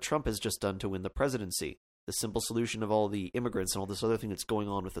of like what Trump has just done to win the presidency. The simple solution of all the immigrants and all this other thing that's going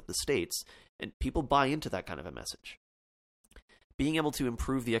on within the states. And people buy into that kind of a message. Being able to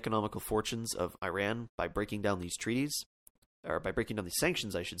improve the economical fortunes of Iran by breaking down these treaties, or by breaking down these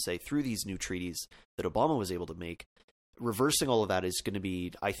sanctions, I should say, through these new treaties that Obama was able to make, reversing all of that is going to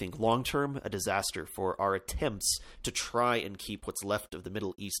be, I think, long-term a disaster for our attempts to try and keep what's left of the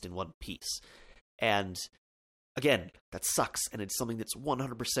Middle East in one piece. And again, that sucks, and it's something that's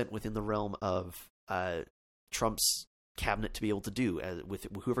 100% within the realm of Trump's cabinet to be able to do with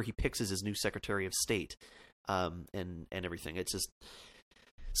whoever he picks as his new Secretary of State, and everything. It's just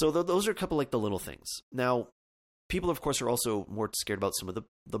so those are a couple like the little things. Now, people, of course, are also more scared about some of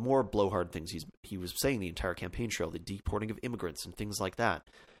the more blowhard things he was saying the entire campaign trail, the deporting of immigrants and things like that.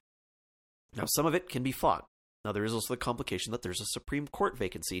 Now, some of it can be fought. Now, there is also the complication that there's a Supreme Court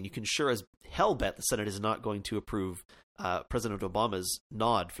vacancy, and you can sure as hell bet the Senate is not going to approve President Obama's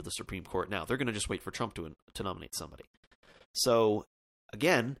nod for the Supreme Court now. They're going to just wait for Trump to nominate somebody. So,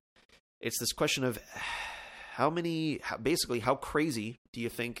 again, it's this question of basically how crazy do you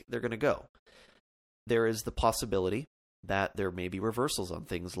think they're going to go? There is the possibility that there may be reversals on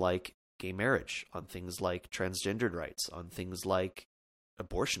things like gay marriage, on things like transgendered rights, on things like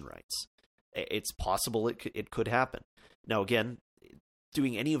abortion rights. It's possible it could happen. Now, again,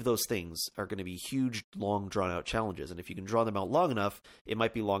 doing any of those things are going to be huge, long, drawn-out challenges. And if you can draw them out long enough, it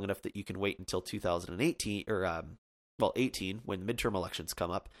might be long enough that you can wait until 2018, or 18, when midterm elections come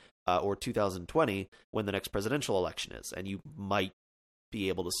up, or 2020, when the next presidential election is, and you might be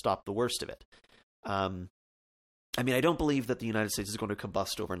able to stop the worst of it. I mean, I don't believe that the United States is going to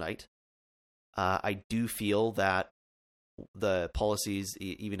combust overnight. I do feel that the policies,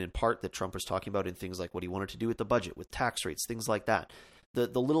 even in part, that Trump was talking about in things like what he wanted to do with the budget, with tax rates, things like that,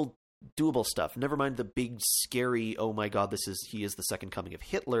 the little doable stuff, never mind the big, scary, oh my God, he is the second coming of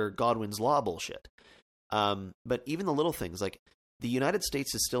Hitler, Godwin's Law bullshit. But even the little things, like the United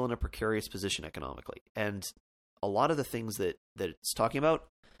States is still in a precarious position economically, and a lot of the things that it's talking about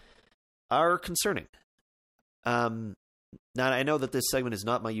are concerning. Now, I know that this segment is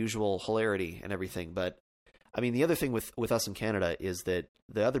not my usual hilarity and everything, but I mean, the other thing with us in Canada is that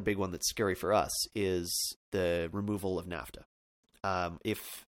the other big one that's scary for us is the removal of NAFTA.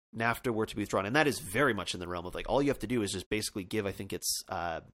 If NAFTA were to be withdrawn, and that is very much in the realm of, like, all you have to do is just basically give, I think it's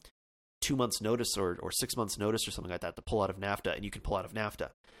 2 months notice or 6 months notice or something like that to pull out of NAFTA, and you can pull out of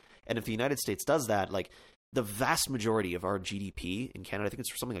NAFTA. And if the United States does that, like, the vast majority of our GDP in Canada, I think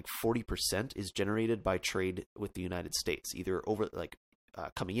it's something like 40%, is generated by trade with the United States, either over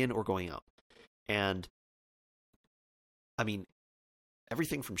coming in or going out. And I mean,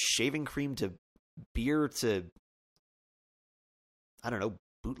 everything from shaving cream to beer to, I don't know,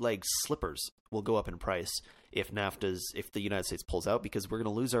 bootleg slippers will go up in price if the United States pulls out, because we're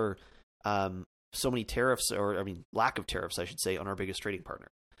going to lose our so many tariffs, lack of tariffs, I should say, on our biggest trading partner.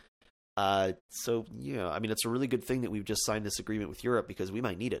 So, yeah, I mean, it's a really good thing that we've just signed this agreement with Europe, because we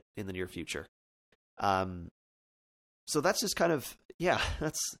might need it in the near future. So that's just kind of, yeah,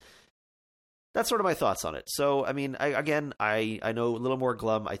 that's sort of my thoughts on it. So, I mean, I know a little more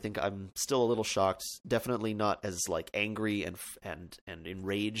glum. I think I'm still a little shocked. Definitely not as, like, angry and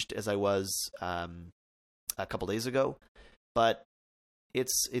enraged as I was a couple days ago. But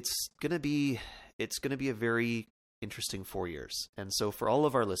it's gonna be a very interesting 4 years. And so, for all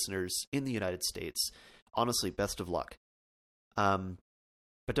of our listeners in the United States, honestly, best of luck. But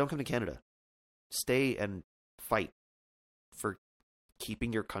don't come to Canada. Stay and fight for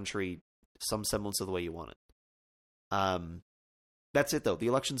keeping your country some semblance of the way you want it. That's it, though. The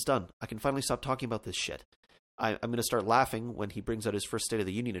election's done. I can finally stop talking about this shit. I'm going to start laughing when he brings out his first State of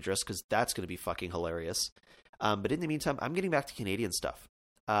the Union address, because that's going to be fucking hilarious. But in the meantime, I'm getting back to Canadian stuff.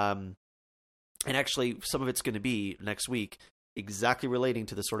 And actually, some of it's going to be next week, exactly relating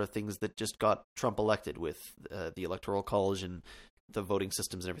to the sort of things that just got Trump elected, with the Electoral College and the voting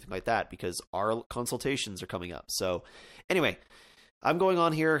systems and everything like that, because our consultations are coming up. So anyway, I'm going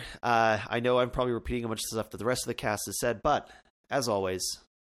on here. I know I'm probably repeating a bunch of stuff that the rest of the cast has said, but as always,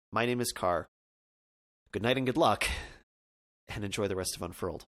 my name is Carr. Good night and good luck, and enjoy the rest of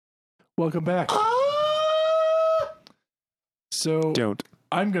Unfurled. Welcome back. So Don't.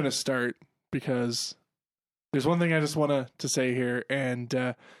 I'm going to start, because there's one thing I just want to say here,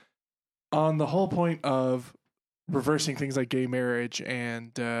 and on the whole point of reversing things like gay marriage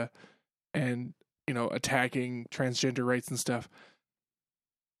and attacking transgender rights and stuff.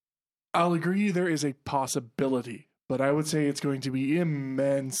 I'll agree there is a possibility, but I would say it's going to be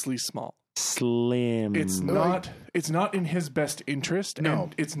immensely small. slim. It's not in his best interest, No.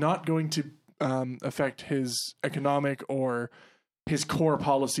 and it's not going to affect his economic or his core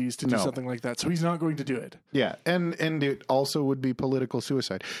policies to do No. something like that. So he's not going to do it. Yeah, and it also would be political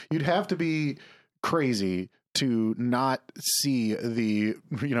suicide. You'd have to be crazy to not see the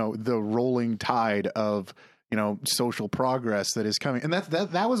rolling tide of social progress that is coming. And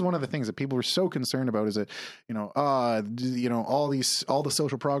that was one of the things that people were so concerned about, is that all the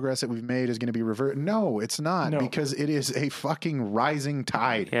social progress that we've made is going to be reverted. No, it's not, because it is a fucking rising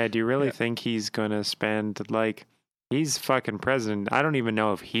tide. Yeah, do you really think he's going to spend, like, he's fucking president. I don't even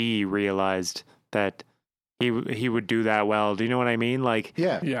know if he realized that he would do that well. Do you know what I mean? Like,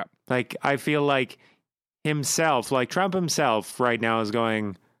 Yeah. like, I feel like himself, like Trump himself right now is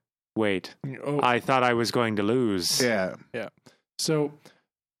going, wait, I thought I was going to lose. Yeah. So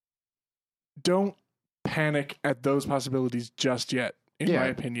don't panic at those possibilities just yet, in my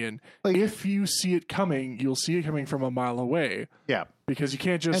opinion. Like, if you see it coming, you'll see it coming from a mile away. Yeah. Because you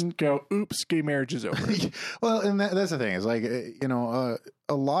can't just go, oops, gay marriage is over. Well, and that's the thing, is like, a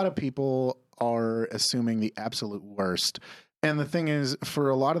lot of people are assuming the absolute worst. And the thing is,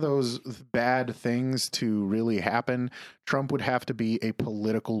 for a lot of those bad things to really happen, Trump would have to be a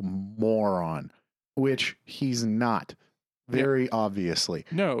political moron, which he's not, very obviously.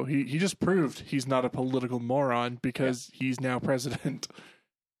 No, he just proved he's not a political moron because he's now president.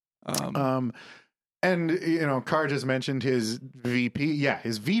 And Carr just mentioned his VP. Yeah,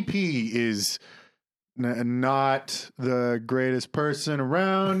 his VP is not the greatest person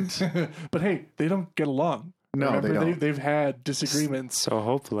around. But hey, they don't get along. No, Remember, they don't. They've had disagreements. So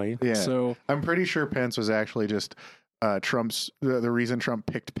hopefully. Yeah. So I'm pretty sure Pence was actually just Trump's. The reason Trump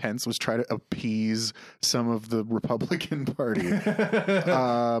picked Pence was try to appease some of the Republican Party.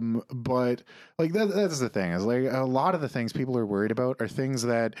 But like that's the thing, is like a lot of the things people are worried about are things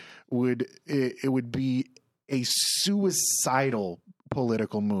that would be a suicidal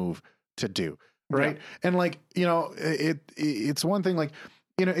political move to do, right? Yeah. And like it's one thing, like.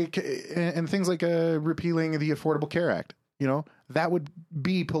 And things like repealing the Affordable Care Act, that would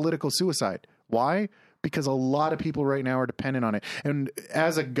be political suicide. Why? Because a lot of people right now are dependent on it. And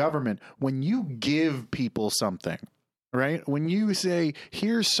as a government, when you give people something, right? When you say,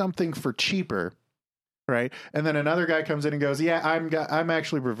 here's something for cheaper, right? And then another guy comes in and goes, yeah, I'm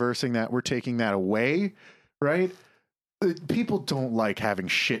actually reversing that. We're taking that away, right? People don't like having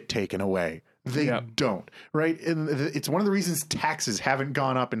shit taken away. They don't, right? And it's one of the reasons taxes haven't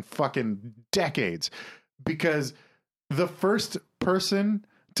gone up in fucking decades, because the first person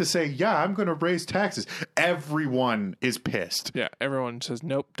to say, yeah, I'm going to raise taxes, everyone is pissed. yeah, everyone says,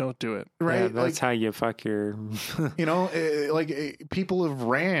 nope, don't do it. Right? Yeah, that's how you fuck your... People have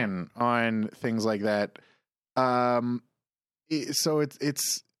ran on things like that. So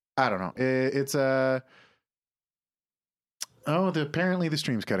it's I don't know. It's apparently the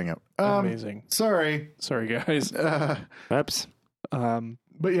stream's cutting out. Amazing. Sorry, guys. Oops.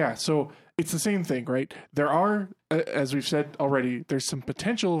 But yeah, so it's the same thing, right? There are, as we've said already, there's some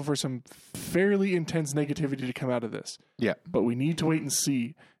potential for some fairly intense negativity to come out of this. Yeah. But we need to wait and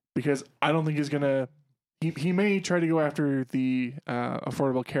see, because I don't think he's going to... He may try to go after the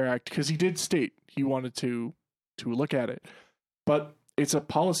Affordable Care Act, because he did state he wanted to look at it. But it's a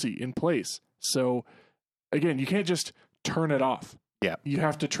policy in place. So, again, you can't just turn it off. Yeah. You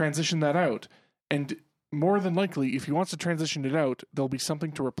have to transition that out. And more than likely, if he wants to transition it out, there'll be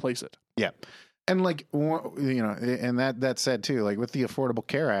something to replace it. Yeah. And like, and that said too, like with the Affordable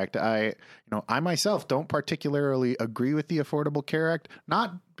Care Act, I myself don't particularly agree with the Affordable Care Act,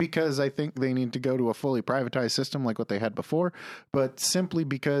 not because I think they need to go to a fully privatized system like what they had before, but simply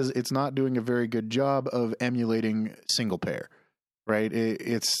because it's not doing a very good job of emulating single payer, right?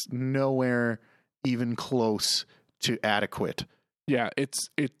 It's nowhere even close to adequate. Yeah, it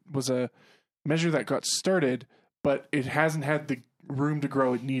was a measure that got started, but it hasn't had the room to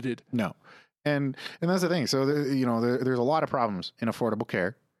grow it needed. No. And that's the thing. So, there's a lot of problems in affordable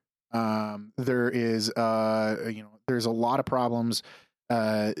care. There's a lot of problems,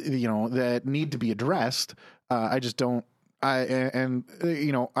 that need to be addressed. I'm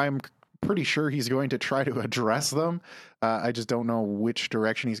pretty sure he's going to try to address them. I just don't know which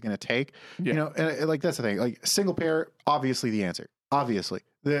direction he's going to take. Yeah. And like, that's the thing, like single payer, obviously the answer, obviously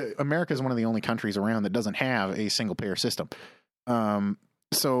America is one of the only countries around that doesn't have a single payer system.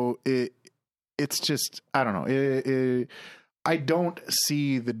 So it's just, I don't know. I don't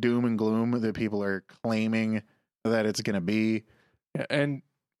see the doom and gloom that people are claiming that it's going to be. Yeah, and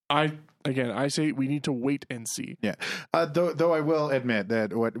I say we need to wait and see. Yeah. Though I will admit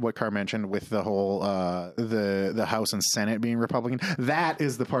that what Carr mentioned with the whole the House and Senate being Republican, that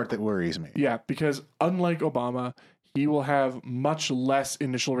is the part that worries me. Yeah, because unlike Obama, he will have much less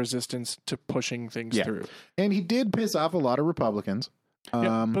initial resistance to pushing things through. And he did piss off a lot of Republicans.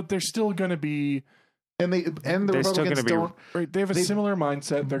 But they're still going to be, and the Republicans don't. Right, they have a similar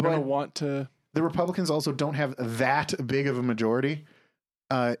mindset. They're going to want to. The Republicans also don't have that big of a majority.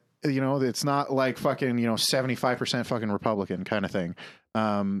 It's not like fucking 75% fucking Republican kind of thing.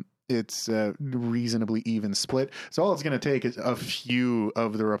 It's a reasonably even split. So all it's going to take is a few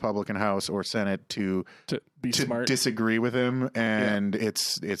of the Republican House or Senate to be smart, disagree with him, and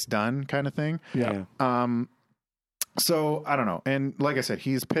it's done kind of thing. Yeah. So I don't know. And like I said,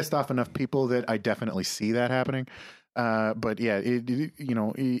 he's pissed off enough people that I definitely see that happening. But yeah,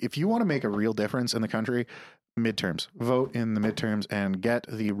 if you want to make a real difference in the country, midterms, vote in the midterms and get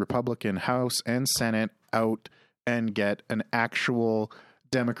the Republican House and Senate out and get an actual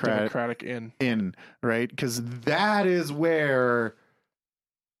Democratic in, right? Because that is where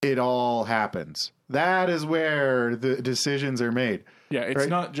it all happens. That is where the decisions are made. Yeah, it's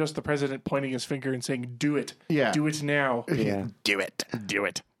not just the president pointing his finger and saying, do it. Yeah. Do it now. Yeah. Do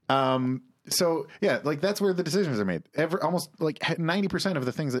it. So yeah, like that's where the decisions are made. Almost like 90% of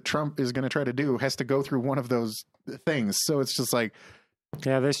the things that Trump is going to try to do has to go through one of those things. So it's just like,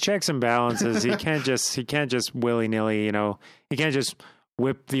 yeah, there's checks and balances. He can't just willy nilly, he can't just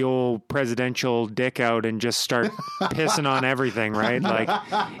whip the old presidential dick out and just start pissing on everything, right? Like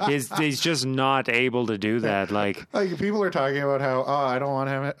he's just not able to do that. Like people are talking about how I don't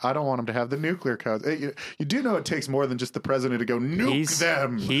want him to have the nuclear codes. You do know it takes more than just the president to go nuke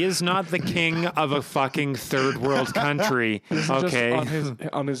them. He is not the king of a fucking third world country. Okay, just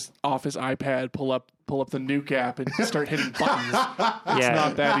on his office iPad, pull up the nuke app and start hitting buttons. It's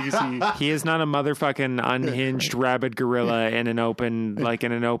not that easy. He is not a motherfucking unhinged rabid gorilla in an open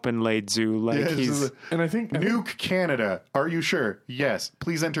laid zoo. Like and I think nuke Canada. Are you sure? Yes.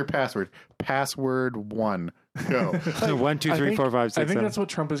 Please enter password. Password 1. Go. 1, 2, 3, 4, 5, 6. I think that's what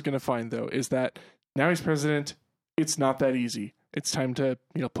Trump is going to find, though, is that now he's president. It's not that easy. It's time to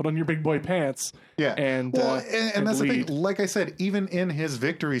put on your big boy pants. Yeah, and that's lead. the thing. Like I said, even in his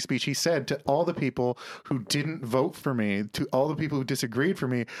victory speech, he said to all the people who didn't vote for me, to all the people who disagreed for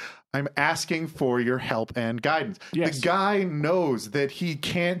me, I'm asking for your help and guidance. Yes. The guy knows that he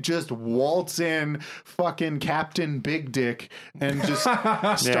can't just waltz in fucking Captain Big Dick and just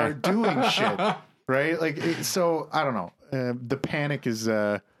start doing shit, right? Like, so I don't know. The panic is.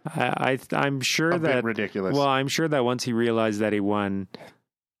 I'm sure that ridiculous. Well, I'm sure that once he realized that he won,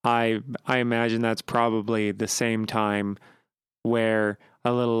 I imagine that's probably the same time where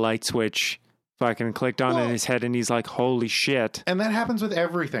a little light switch fucking clicked on in his head, and he's like, "Holy shit!" And that happens with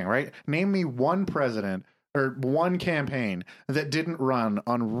everything, right? Name me one president or one campaign that didn't run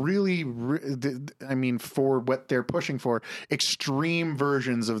on really, for what they're pushing for, extreme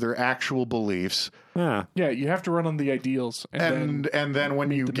versions of their actual beliefs. Yeah, you have to run on the ideals, and then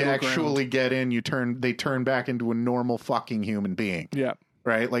when you actually get in, they turn back into a normal fucking human being. Yeah.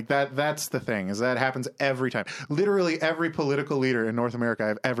 Right? Like that's the thing, is that happens every time. Literally every political leader in North America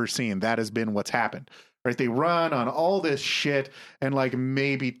I've ever seen, that has been what's happened. Right? They run on all this shit, and like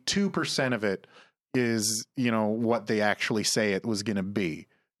maybe 2% of it is, what they actually say it was going to be,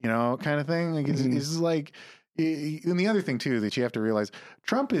 kind of thing. Like it's like, and the other thing too, that you have to realize,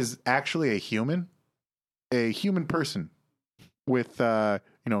 Trump is actually a human person with,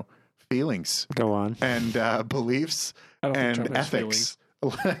 feelings. Go on. And beliefs and ethics.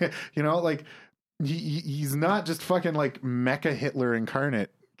 Like he's not just fucking like Mecha Hitler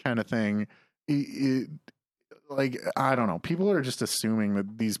incarnate kind of thing. Like, I don't know. People are just assuming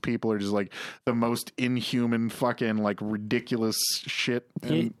that these people are just like the most inhuman fucking like ridiculous shit.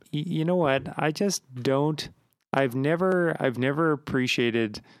 And you know what? I just don't. I've never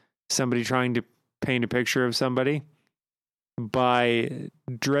appreciated somebody trying to paint a picture of somebody by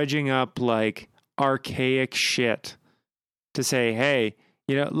dredging up like archaic shit to say, hey,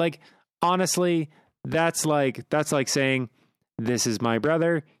 like honestly, that's like saying, this is my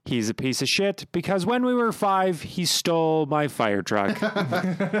brother. He's a piece of shit because when we were 5, he stole my fire truck.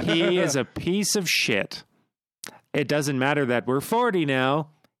 He is a piece of shit. It doesn't matter that we're 40 now.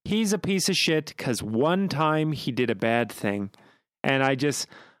 He's a piece of shit because one time he did a bad thing. And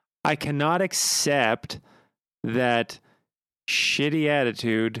I cannot accept that shitty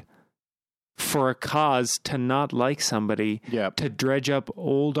attitude for a cause to not like somebody, to dredge up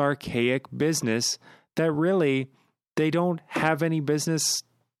old archaic business that really they don't have any business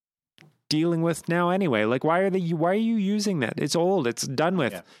dealing with now anyway. Like, why are you using that? It's old. It's done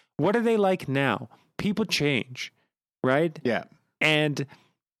with. Yeah. What are they like now? People change, right? Yeah. And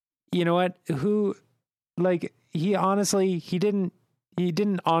you know what? He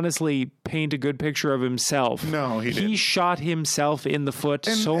didn't honestly paint a good picture of himself. No, he didn't. He shot himself in the foot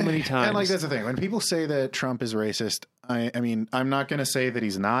so many times. And like, that's the thing. When people say that Trump is racist, I mean, I'm not going to say that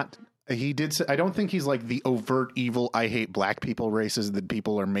he's not. He did say, I don't think he's like the overt evil, I hate black people racist that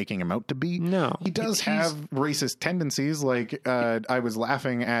people are making him out to be. No. He does have racist tendencies. Like, I was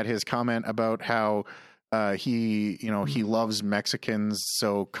laughing at his comment about how he loves Mexicans,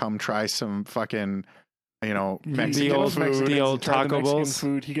 so come try some fucking, Mexican food. The old Taco Mexican Bowls.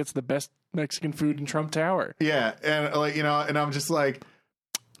 food. He gets the best Mexican food in Trump Tower. Yeah, and and I'm just like,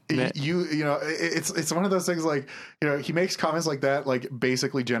 it's one of those things, like, he makes comments like that, like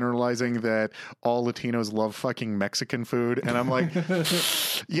basically generalizing that all Latinos love fucking Mexican food, and I'm like,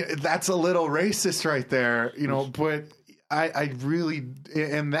 yeah, that's a little racist right there, but I really,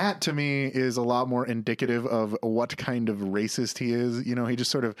 and that to me is a lot more indicative of what kind of racist he is. He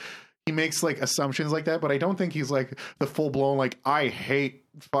just sort of, he makes like assumptions like that, but I don't think he's like the full blown, like, I hate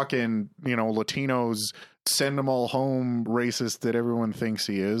fucking, Latinos, send them all home racist that everyone thinks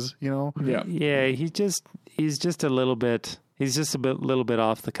he is, Yeah. Yeah, he's just a little bit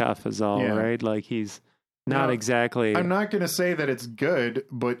off the cuff is all, Yeah. right? Like, he's not exactly. I'm not going to say that it's good,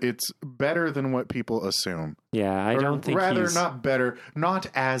 but it's better than what people assume. Yeah, I don't think rather he's not better, not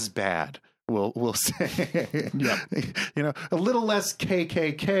as bad. We'll say, Yeah. A little less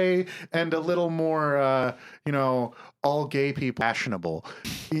KKK and a little more, all gay people fashionable.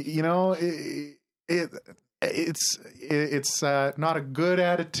 It's not a good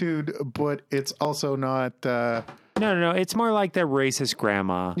attitude, but it's also not. No. It's more like the racist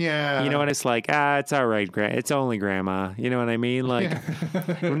grandma. Yeah. You know what it's like? It's all right. It's only grandma. You know what I mean? Like,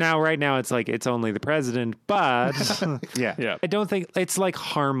 right now, it's like it's only the president, but Yeah. I don't think it's like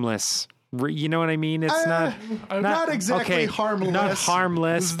harmless. You know what I mean? It's not exactly harmless. Not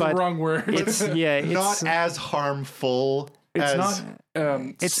harmless, This is but the wrong word. It's not as harmful. It's as,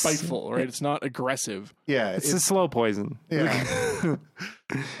 not spiteful, right? It's not aggressive. Yeah, it's a slow poison. Yeah.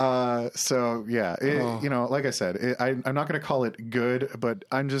 So yeah, like I said, I'm not going to call it good, but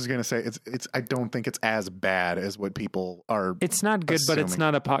I'm just going to say it's. I don't think it's as bad as what people are. It's not good, but it's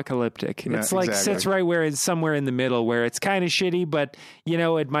not apocalyptic. No, it's like exactly. sits right where it's somewhere in the middle, where it's kind of shitty, but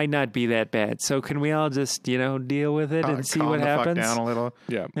it might not be that bad. So can we all just deal with it and see calm what the happens? Fuck down a little.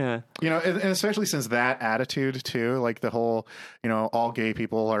 Yeah. And especially since that attitude too, like the whole, all gay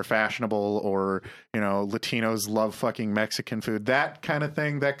people are fashionable, or Latinos love fucking Mexican food, that kind of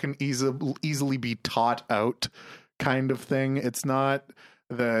thing, that can easily be taught out kind of thing. It's not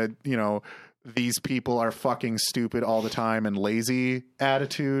the, these people are fucking stupid all the time and lazy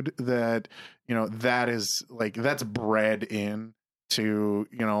attitude that, that is like, that's bred in to,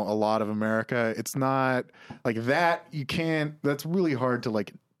 a lot of America. It's not like that. That's really hard to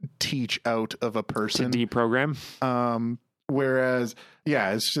like teach out of a person. To deprogram. Whereas,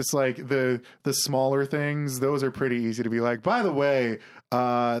 it's just like the smaller things, those are pretty easy to be like, by the way,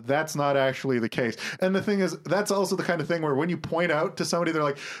 that's not actually the case. And the thing is, that's also the kind of thing where when you point out to somebody, they're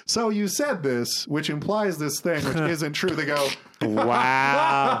like, so you said this, which implies this thing, which isn't true. They go,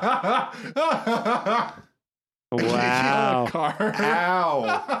 wow. Wow. Carr.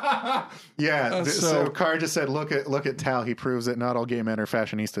 Ow. Yeah. So Carr just said, look at Tal. He proves that not all gay men are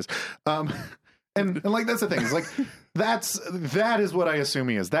fashionistas. And like, that's the thing. It's like, that is what I assume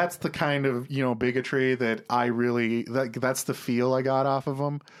he is. That's the kind of, bigotry that I really, that's the feel I got off of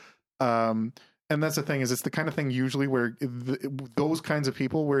him. And that's the thing, is it's the kind of thing usually where those kinds of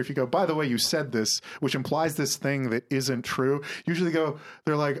people, where if you go, by the way, you said this, which implies this thing that isn't true, usually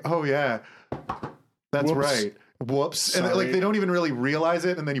they're like, oh yeah, that's Whoops. right. Whoops. Sorry. And like, they don't even really realize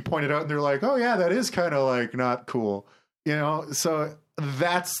it. And then you point it out and they're like, oh yeah, that is kind of like not cool. So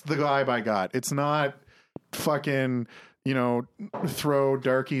that's the vibe I got. It's not fucking, throw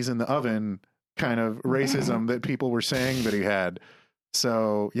darkies in the oven kind of racism that people were saying that he had.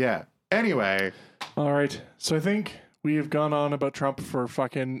 So yeah. Anyway. All right. So I think we have gone on about Trump for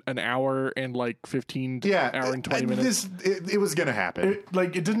fucking an hour and like 15 hour and 20 minutes. It was going to happen.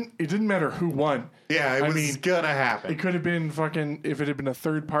 It didn't matter who won. Yeah, it was going to happen. It could have been fucking, if it had been a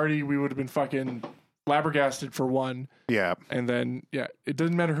third party, we would have been fucking flabbergasted for one. Yeah. And then, it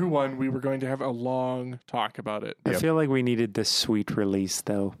didn't matter who won. We were going to have a long talk about it. I feel like we needed this sweet release,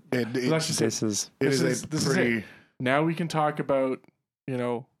 though. Let's just this is it. Now we can talk about,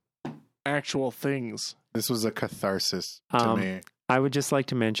 actual things. This was a catharsis to me. I would just like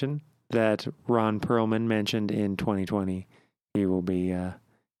to mention that Ron Perlman mentioned in 2020 he will be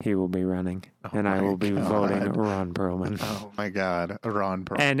he will be running, and I will be voting Ron Perlman. Oh my God, Ron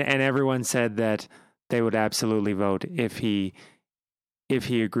Perlman. And everyone said that they would absolutely vote if he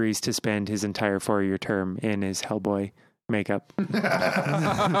agrees to spend his entire 4-year term in his Hellboy makeup.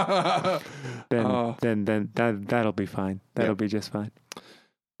 then that'll be fine. That'll be just fine.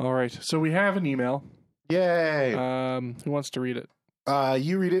 All right. So we have an email. Yay! Who wants to read it?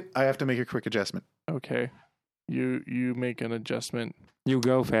 You read it. I have to make a quick adjustment. Okay. You make an adjustment. You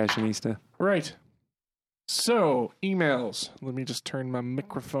go, fashionista. Right. So, emails. Let me just turn my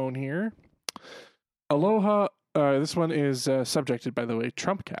microphone here. Aloha. This one is subjected, by the way,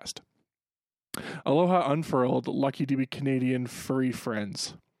 Trumpcast. Aloha unfurled, lucky to be Canadian furry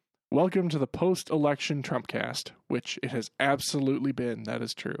friends. Welcome to the post-election Trumpcast, which it has absolutely been. That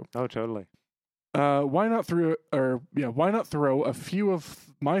is true. Oh, totally. Why not throw a few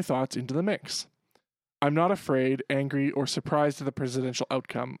of my thoughts into the mix? I'm not afraid, angry, or surprised at the presidential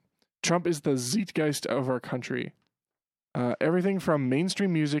outcome. Trump is the zeitgeist of our country. Everything from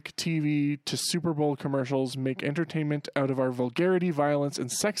mainstream music, TV, to Super Bowl commercials make entertainment out of our vulgarity, violence, and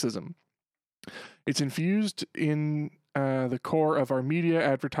sexism. It's infused in the core of our media,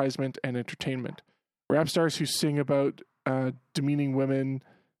 advertisement, and entertainment. Rap stars who sing about demeaning women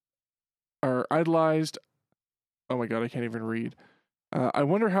are idolized. Oh my God, I can't even read. I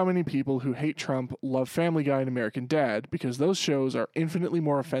wonder how many people who hate Trump love Family Guy and American Dad, because those shows are infinitely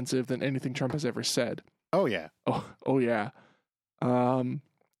more offensive than anything Trump has ever said. Oh, yeah. Oh yeah.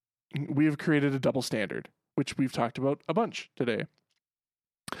 We have created a double standard, which we've talked about a bunch today.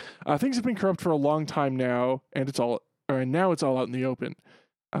 Things have been corrupt for a long time now, and now it's all out in the open.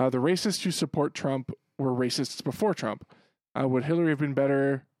 The racists who support Trump were racists before Trump. Would Hillary have been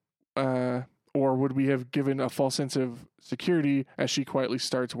better, or would we have given a false sense of security as she quietly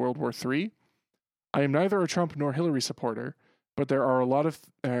starts World War III? I am neither a Trump nor Hillary supporter, but there are a lot of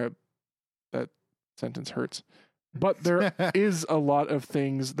that sentence hurts. But there is a lot of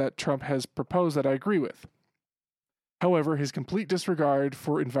things that Trump has proposed that I agree with. However, his complete disregard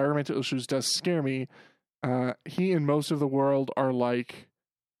for environmental issues does scare me. He and most of the world are like,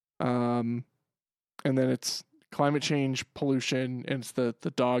 and then it's climate change, pollution, and it's the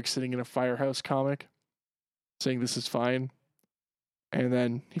dog sitting in a firehouse comic saying this is fine. And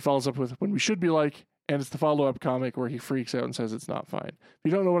then he follows up with when we should be like, and it's the follow-up comic where he freaks out and says it's not fine. If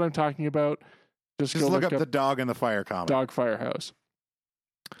you don't know what I'm talking about, just go look up the dog in the fire comic. Dog Firehouse.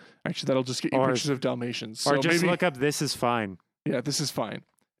 Actually, that'll just get you pictures of Dalmatians. Or just look up This Is Fine. Yeah, This Is Fine.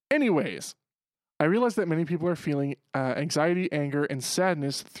 Anyways, I realize that many people are feeling anxiety, anger, and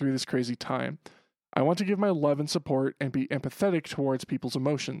sadness through this crazy time. I want to give my love and support and be empathetic towards people's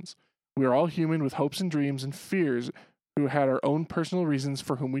emotions. We are all human with hopes and dreams and fears who had our own personal reasons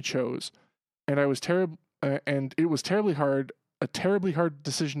for whom we chose. And it was terribly hard, a terribly hard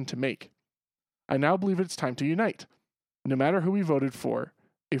decision to make. I now believe it's time to unite. No matter who we voted for,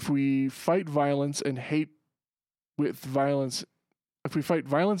 if we fight violence and hate with violence, if we fight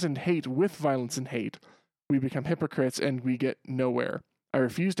violence and hate with violence and hate, we become hypocrites and we get nowhere. I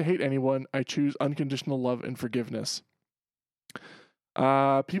refuse to hate anyone. I choose unconditional love and forgiveness.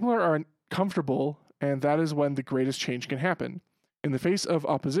 People are uncomfortable, and that is when the greatest change can happen. In the face of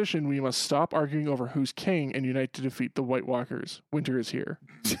opposition, we must stop arguing over who's king and unite to defeat the White Walkers. Winter is here.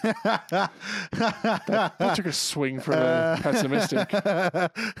 that took a swing for the pessimistic.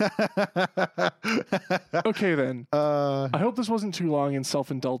 Okay, then. I hope this wasn't too long and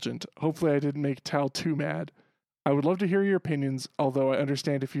self-indulgent. Hopefully I didn't make Tal too mad. I would love to hear your opinions, although I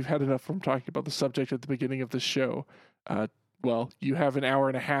understand if you've had enough from talking about the subject at the beginning of this show. Well, you have an hour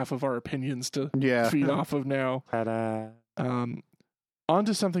and a half of our opinions to feed off of now. On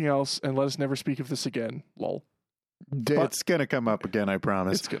to something else, and let us never speak of this again. Lol. It's going to come up again, I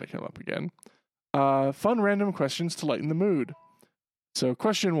promise. It's going to come up again. Fun random questions to lighten the mood. So,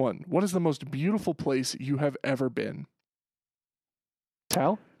 question 1. What is the most beautiful place you have ever been?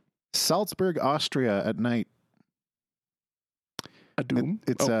 Tal? Salzburg, Austria at night.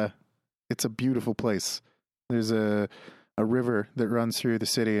 It's a beautiful place. There's a river that runs through the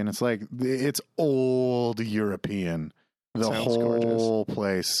city, and it's old European. The Sounds whole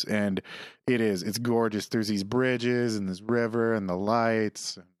place, and it's gorgeous. There's these bridges and this river and the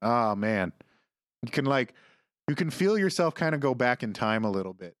lights. Oh man, you can feel yourself kind of go back in time a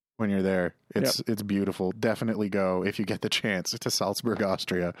little bit when you're there. It's beautiful. Definitely go if you get the chance to Salzburg,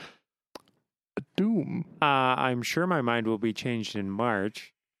 Austria. Doom. I'm sure my mind will be changed in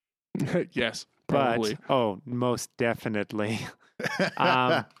March. Yes, probably. But most definitely.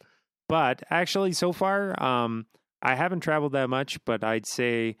 But actually, so far, I haven't traveled that much, but I'd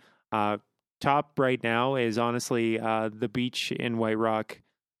say top right now is honestly the beach in White Rock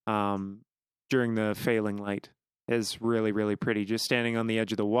during the failing light is really, really pretty. Just standing on the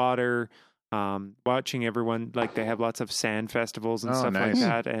edge of the water, watching everyone, like they have lots of sand festivals and stuff like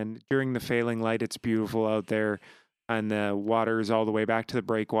that. And during the failing light, it's beautiful out there. And the water is all the way back to the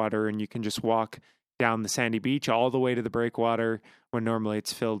breakwater, and you can just walk down the sandy beach all the way to the breakwater when normally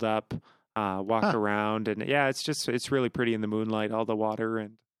it's filled up, walk around. And yeah, it's really pretty in the moonlight, all the water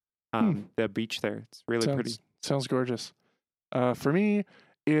and the beach there. It's really pretty. Sounds gorgeous. For me,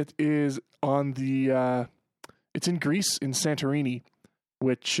 it is on it's in Greece, in Santorini,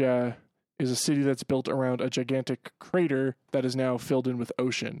 which is a city that's built around a gigantic crater that is now filled in with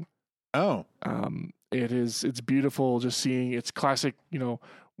ocean. Oh. It's beautiful just seeing its classic,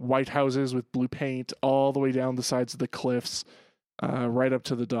 white houses with blue paint all the way down the sides of the cliffs, right up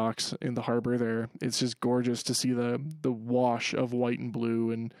to the docks in the harbor there. It's just gorgeous to see the wash of white and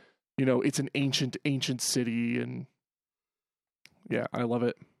blue, and it's an ancient city, and yeah, I love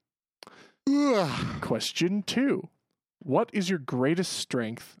it. Question 2. What is your greatest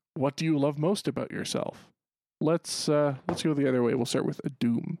strength? What do you love most about yourself? Let's go the other way. We'll start with a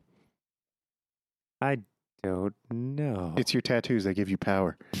Doom. I don't know. It's your tattoos that give you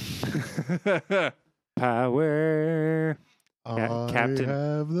power. Power. Captain. I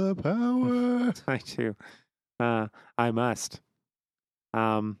have the power. I do. I must.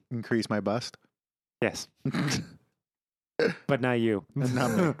 Increase my bust. Yes. But not you.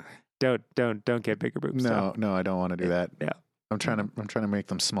 Not me. Don't get bigger boobs. No, I don't want to do that. Yeah. I'm trying to make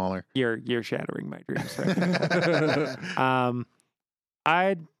them smaller. You're shattering my dreams. Right?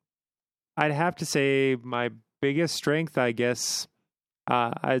 I'd have to say my biggest strength, I guess.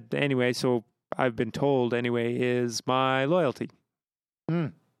 Anyway, so I've been told anyway, is my loyalty.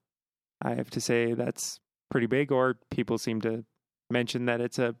 I have to say that's pretty big, or people seem to mention that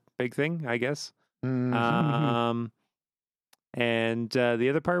it's a big thing, I guess. And the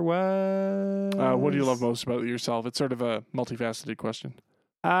other part was... what do you love most about yourself? It's sort of a multifaceted question.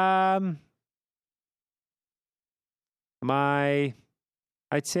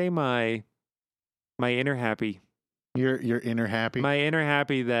 I'd say my inner happy. Your inner happy? My inner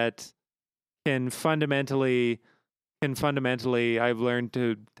happy that can fundamentally I've learned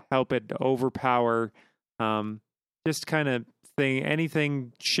to help it overpower just kind of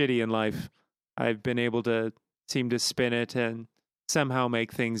anything shitty in life. I've been able to seem to spin it and somehow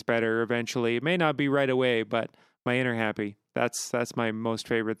make things better eventually. It may not be right away, but my inner happy. That's my most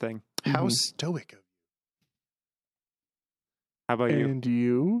favorite thing. How stoic of you. How about you? And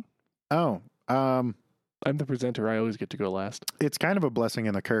you? Oh, I'm the presenter. I always get to go last. It's kind of a blessing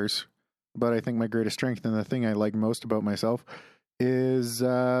and a curse, but I think my greatest strength and the thing I like most about myself is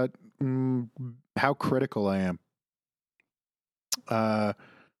how critical I am. I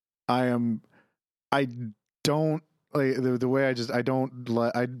don't like the way I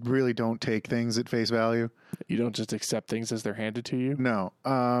really don't take things at face value. You don't just accept things as they're handed to you? No.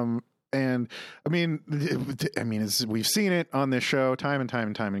 And I mean, we've seen it on this show time and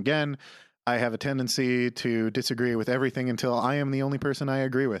time again. I have a tendency to disagree with everything until I am the only person I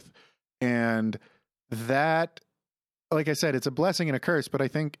agree with. And that, like I said, it's a blessing and a curse, but I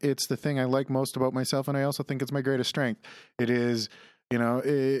think it's the thing I like most about myself. And I also think it's my greatest strength. It is,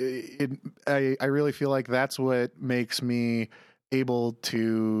 I really feel like that's what makes me able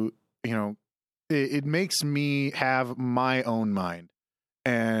to, it makes me have my own mind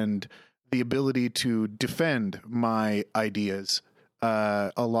and the ability to defend my ideas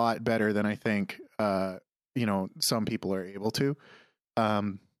a lot better than I think some people are able to.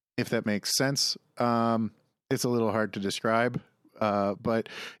 If that makes sense. It's a little hard to describe. But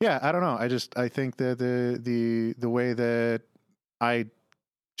yeah, I don't know. I think that the way that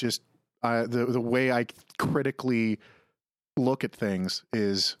the way I critically look at things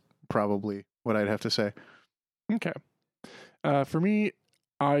is probably what I'd have to say. Okay. For me,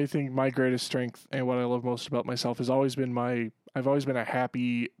 I think my greatest strength and what I love most about myself has always been I've always been a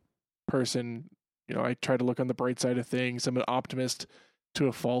happy person. I try to look on the bright side of things. I'm an optimist to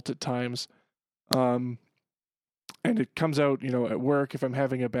a fault at times. And it comes out, at work. If I'm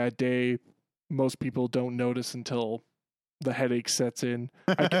having a bad day, most people don't notice until the headache sets in.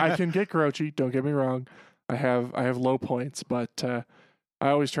 I can get grouchy. Don't get me wrong. I have low points, but I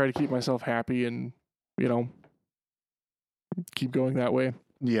always try to keep myself happy and, keep going that way.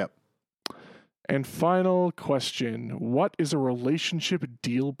 Yep. And final question. What is a relationship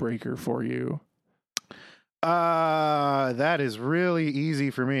deal breaker for you? That is really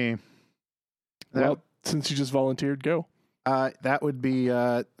easy for me. Since you just volunteered, go. That would be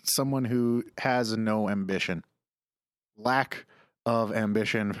someone who has no ambition. Lack of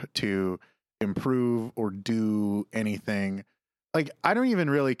ambition to improve or do anything like, I don't even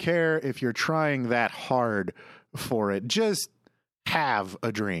really care if you're trying that hard for it. Just have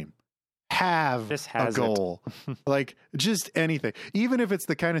a dream. Have a goal. Like, just anything. Even if it's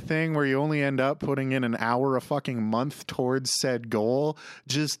the kind of thing where you only end up putting in an hour a fucking month towards said goal,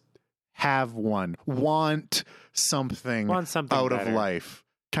 just have one. Want something out better. of life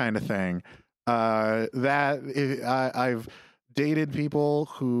kind of thing. I've dated people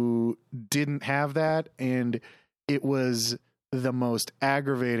who didn't have that, and it was the most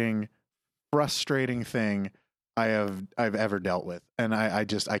aggravating, frustrating thing I've ever dealt with, and I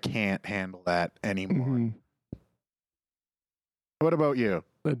can't handle that anymore. Mm-hmm. What about you?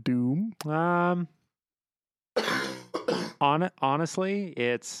 The Doom. Honestly,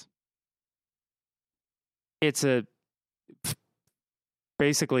 it's a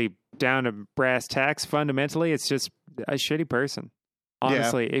basically down to brass tacks. Fundamentally, it's just a shitty person.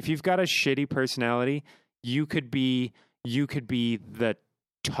 Honestly, if you've got a shitty personality, you could be the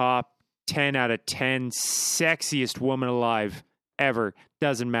top 10 out of 10 sexiest woman alive ever.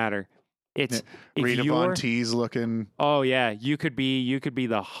 Doesn't matter. It's Rita Von Teese looking. Oh yeah, you could be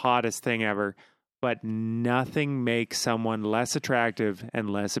the hottest thing ever, but nothing makes someone less attractive and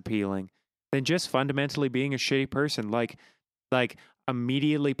less appealing than just fundamentally being a shitty person. Like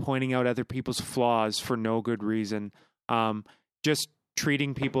immediately pointing out other people's flaws for no good reason. Just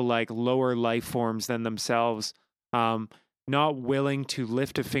treating people like lower life forms than themselves. Not willing to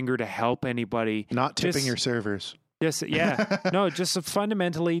lift a finger to help anybody. Not tipping your servers. Just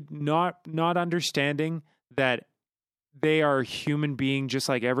fundamentally not understanding that they are a human being just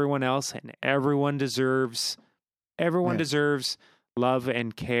like everyone else, and everyone deserves love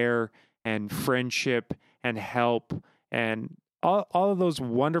and care and friendship and help and all of those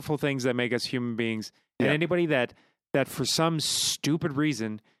wonderful things that make us human beings. And anybody that for some stupid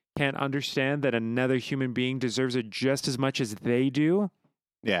reason can't understand that another human being deserves it just as much as they do.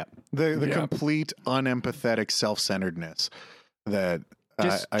 Yeah. The complete unempathetic self-centeredness that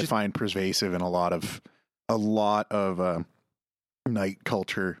I find pervasive in a lot of night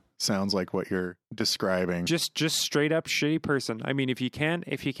culture. Sounds like what you're describing. Just straight up shitty person. I mean, if you can't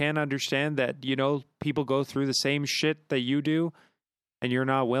understand that, people go through the same shit that you do, and you're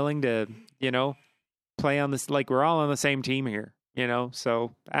not willing to, play on this, like we're all on the same team here,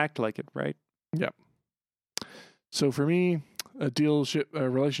 so act like it, right? Yep. So for me, a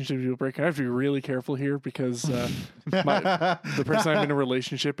relationship deal breaker, I have to be really careful here because the person I'm in a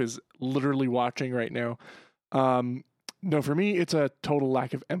relationship is literally watching right now. No, for me, it's a total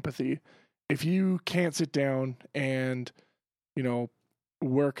lack of empathy. If you can't sit down and,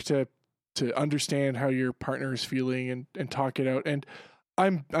 work to understand how your partner is feeling and talk it out, and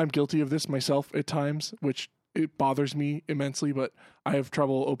I'm guilty of this myself at times, which it bothers me immensely, but I have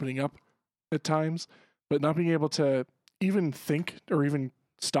trouble opening up at times. But not being able to even think or even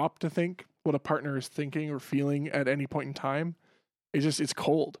stop to think what a partner is thinking or feeling at any point in time, it's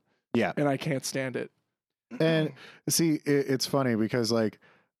cold. Yeah. And I can't stand it. And see, it's funny because like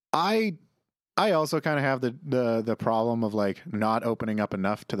I also kind of have the problem of like not opening up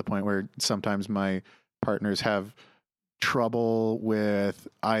enough to the point where sometimes my partners have trouble with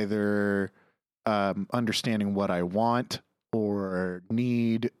either understanding what I want or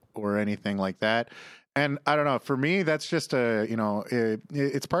need or anything like that. And I don't know, for me, that's just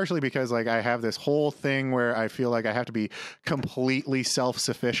it's partially because like I have this whole thing where I feel like I have to be completely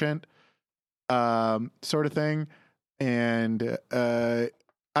self-sufficient. Sort of thing. And, I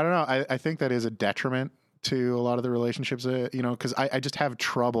don't know. I think that is a detriment to a lot of the relationships, cause I just have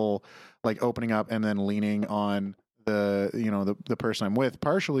trouble like opening up and then leaning on the person I'm with,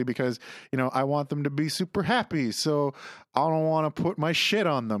 partially because, I want them to be super happy. So I don't want to put my shit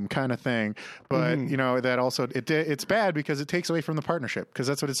on them kind of thing. But, that also, it's bad because it takes away from the partnership because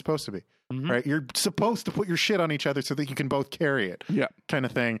that's what it's supposed to be, right? You're supposed to put your shit on each other so that you can both carry it kind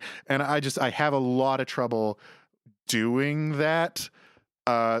of thing. And I have a lot of trouble doing that.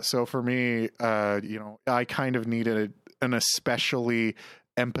 So for me, I kind of needed an especially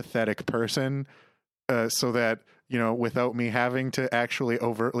empathetic person, so that, without me having to actually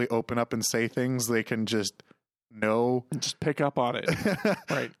overtly open up and say things, they can just know. Just pick up on it.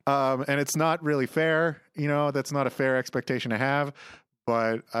 Right. And it's not really fair. That's not a fair expectation to have.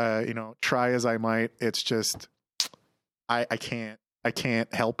 But, try as I might, it's just, I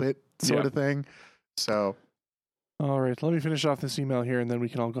can't help it sort of thing. So. All right. Let me finish off this email here and then we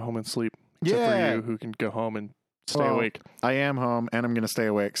can all go home and sleep. Except for you who can go home and stay awake. I am home and I'm going to stay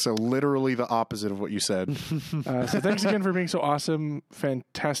awake. So literally the opposite of what you said. So thanks again for being so awesome.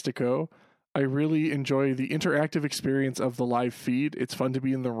 Fantastico. I really enjoy the interactive experience of the live feed. It's fun to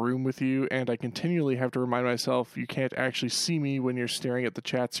be in the room with you, and I continually have to remind myself you can't actually see me when you're staring at the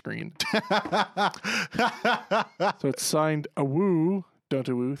chat screen. So it's signed Awoo, don't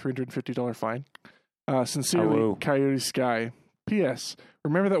awoo, $350 fine. Sincerely, Awoo. Coyote Sky. P.S.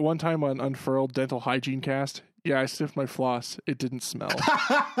 Remember that one time on Unfurled Dental Hygiene Cast? Yeah, I sniffed my floss. It didn't smell.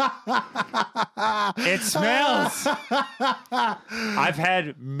 It smells. I've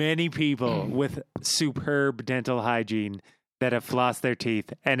had many people with superb dental hygiene that have flossed their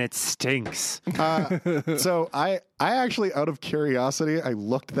teeth, and it stinks. So I actually, out of curiosity, I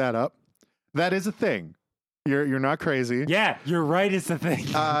looked that up. That is a thing. You're not crazy. Yeah, you're right. It's the thing.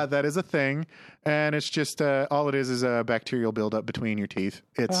 That is a thing, and it's just all it is a bacterial buildup between your teeth.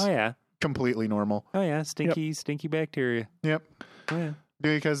 It's Oh yeah. completely normal. Oh yeah. Stinky bacteria. Yep, Oh, yeah.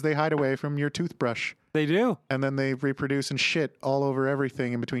 because they hide away from your toothbrush, They do. and then they reproduce and shit all over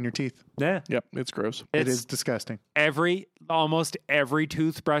everything in between your teeth. Yeah. Yep, it's gross. It It's is disgusting. almost every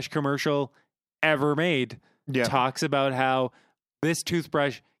toothbrush commercial ever made Yeah, talks about how this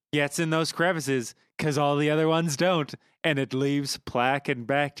toothbrush gets in those crevices because all the other ones don't, and it leaves plaque and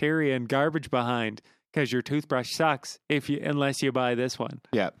bacteria and garbage behind because your toothbrush sucks unless you buy this one.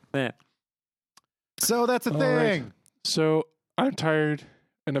 yeah. Yeah. So that's a All thing. right. So I'm tired,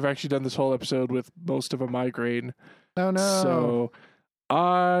 and I've actually done this whole episode with most of a migraine. Oh no. So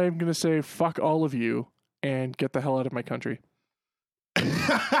I'm going to say fuck all of you and get the hell out of my country.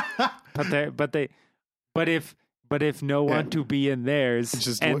 But if no one to be in theirs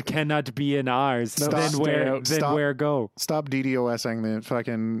Just and look- cannot be in ours, Stop. then Stay out. Stop. where go? Stop DDoSing the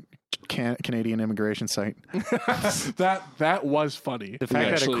fucking Canadian immigration site. that was funny. The fact that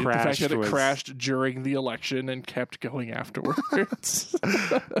it actually. crashed the fact that it was- crashed during the election and kept going afterwards.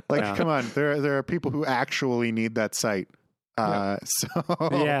 Like, Yeah. come on, there are people who actually need that site. So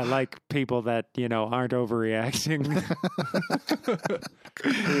Yeah, like people that aren't overreacting.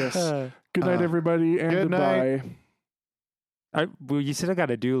 Yes. Good night, everybody, and good night. goodbye. Well, you still got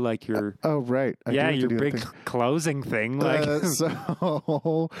to do like your Oh right, I do have to your do that big thing. closing thing. Like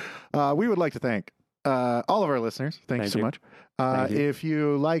So we would like to thank all of our listeners. Thank you so you. much. Thank you. If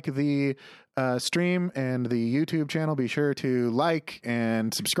you like the stream and the YouTube channel, be sure to like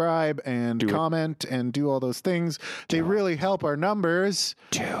and subscribe and Do it. comment and do all those things. They really help our numbers,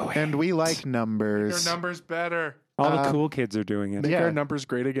 and we like numbers. Your numbers better. all the cool kids are doing it. Make Yeah. our numbers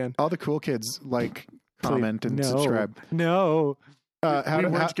great again. All the cool kids like, comment, and no. subscribe. No. How We do-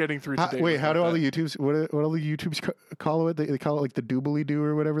 weren't how- getting through How, today. wait, how do all that. the YouTubes? What all the YouTubes call it? They call it like the doobly doo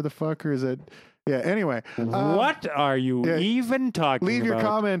or whatever the fuck, or is it? Yeah. Anyway, What are you yeah. even talking leave your about?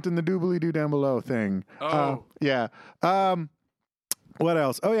 comment in the doobly doo down below thing. Oh. Yeah. What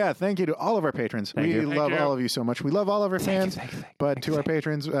else? Oh yeah, thank you to all of our patrons. Thank We you. love Thank you. all of you so much. We love all of our fans, but to our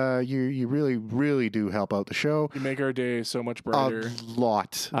patrons, you really do help out the show You make our day so much a brighter.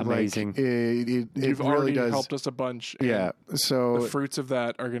 lot. Amazing. Like, it You've really already does. helped us a bunch. and Yeah. So The fruits of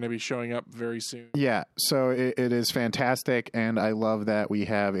that are going to be showing up very soon. yeah, so it is fantastic, and I love that we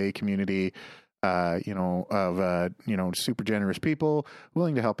have a community, of super generous people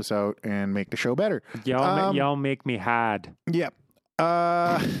willing to help us out and make the show better. Y'all make me hard. Yep.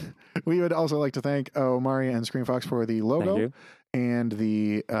 We would also like to thank Omari and Screen Fox for the logo Thank you. and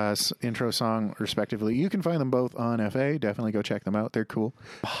the intro song, respectively. You can find them both on FA. Definitely go check them out. They're cool.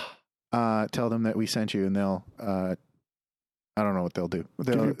 Tell them that we sent you, and they'll. I don't know what they'll do.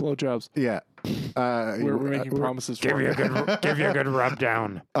 Give you blowjobs. Yeah. We're making promises Give for you you. a good rub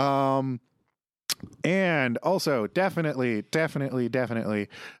down. And also definitely check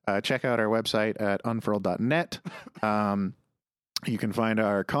out our website at unfurled.net. You can find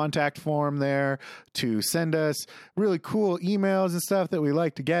our contact form there to send us really cool emails and stuff that we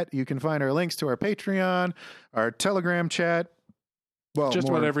like to get. You can find our links to our Patreon, our Telegram chat. Well, Just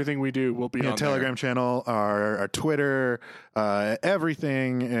more- about everything we do will be on Telegram channel, our Twitter,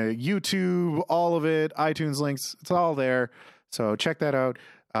 everything, YouTube, all of it, iTunes links, it's all there. So check that out.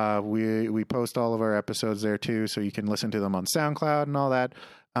 We post all of our episodes there too, so you can listen to them on SoundCloud and all that.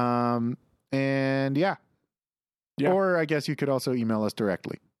 And yeah. Yeah. Or I guess you could also email us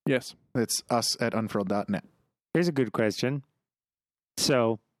directly. there. Yes. It's us at unfurled.net. Here's a good question.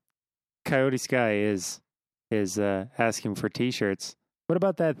 So, Coyote Sky is asking for T-shirts. What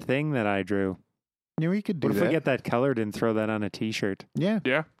about that thing that I drew? Yeah, we could do What if that. we get that colored and throw that on a T-shirt yeah,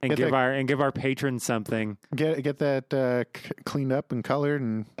 Yeah. and Get give that- our patrons something? get that cleaned up and colored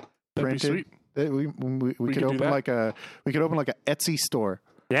and That'd be printed. sweet. We could could do open that. like a Etsy store.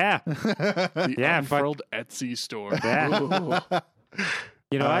 Yeah, The Yeah, unfurled Etsy store. Yeah. Ooh.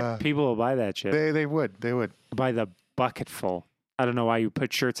 you know Uh, what? People will buy that shit. They would. Buy the bucketful. I don't know why you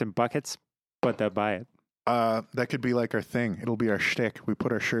put shirts in buckets, But they'll buy it. That could be like our thing. It'll be our shtick. We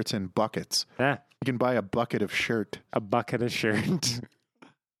put our shirts in buckets. Yeah. You can buy a bucket of shirt. A bucket of shirt.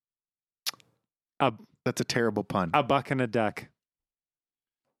 That's a terrible pun. A buck and a duck.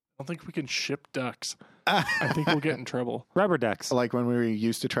 I don't think we can ship ducks. I think we'll get in trouble. Rubber ducks. Like when we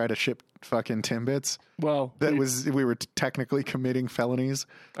used to try to ship fucking Timbits. Well, We were technically committing felonies.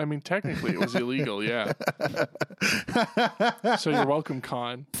 I mean, technically it was illegal, yeah. So you're welcome,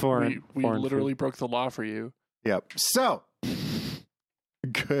 Con. Foreign literally food. broke the law for you. Yep. So,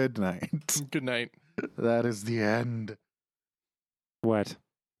 good night. Good night. That is the end. What?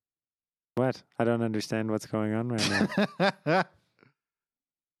 I don't understand what's going on right now.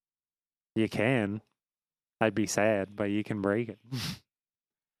 You can. I'd be sad, but you can break it.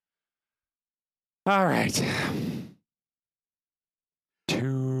 All right.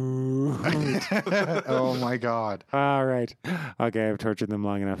 Oh my God. All right. Okay, I've tortured them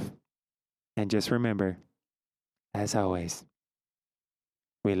long enough. And just remember, as always,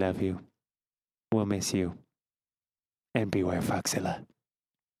 we love you. We'll miss you. And beware Foxzilla.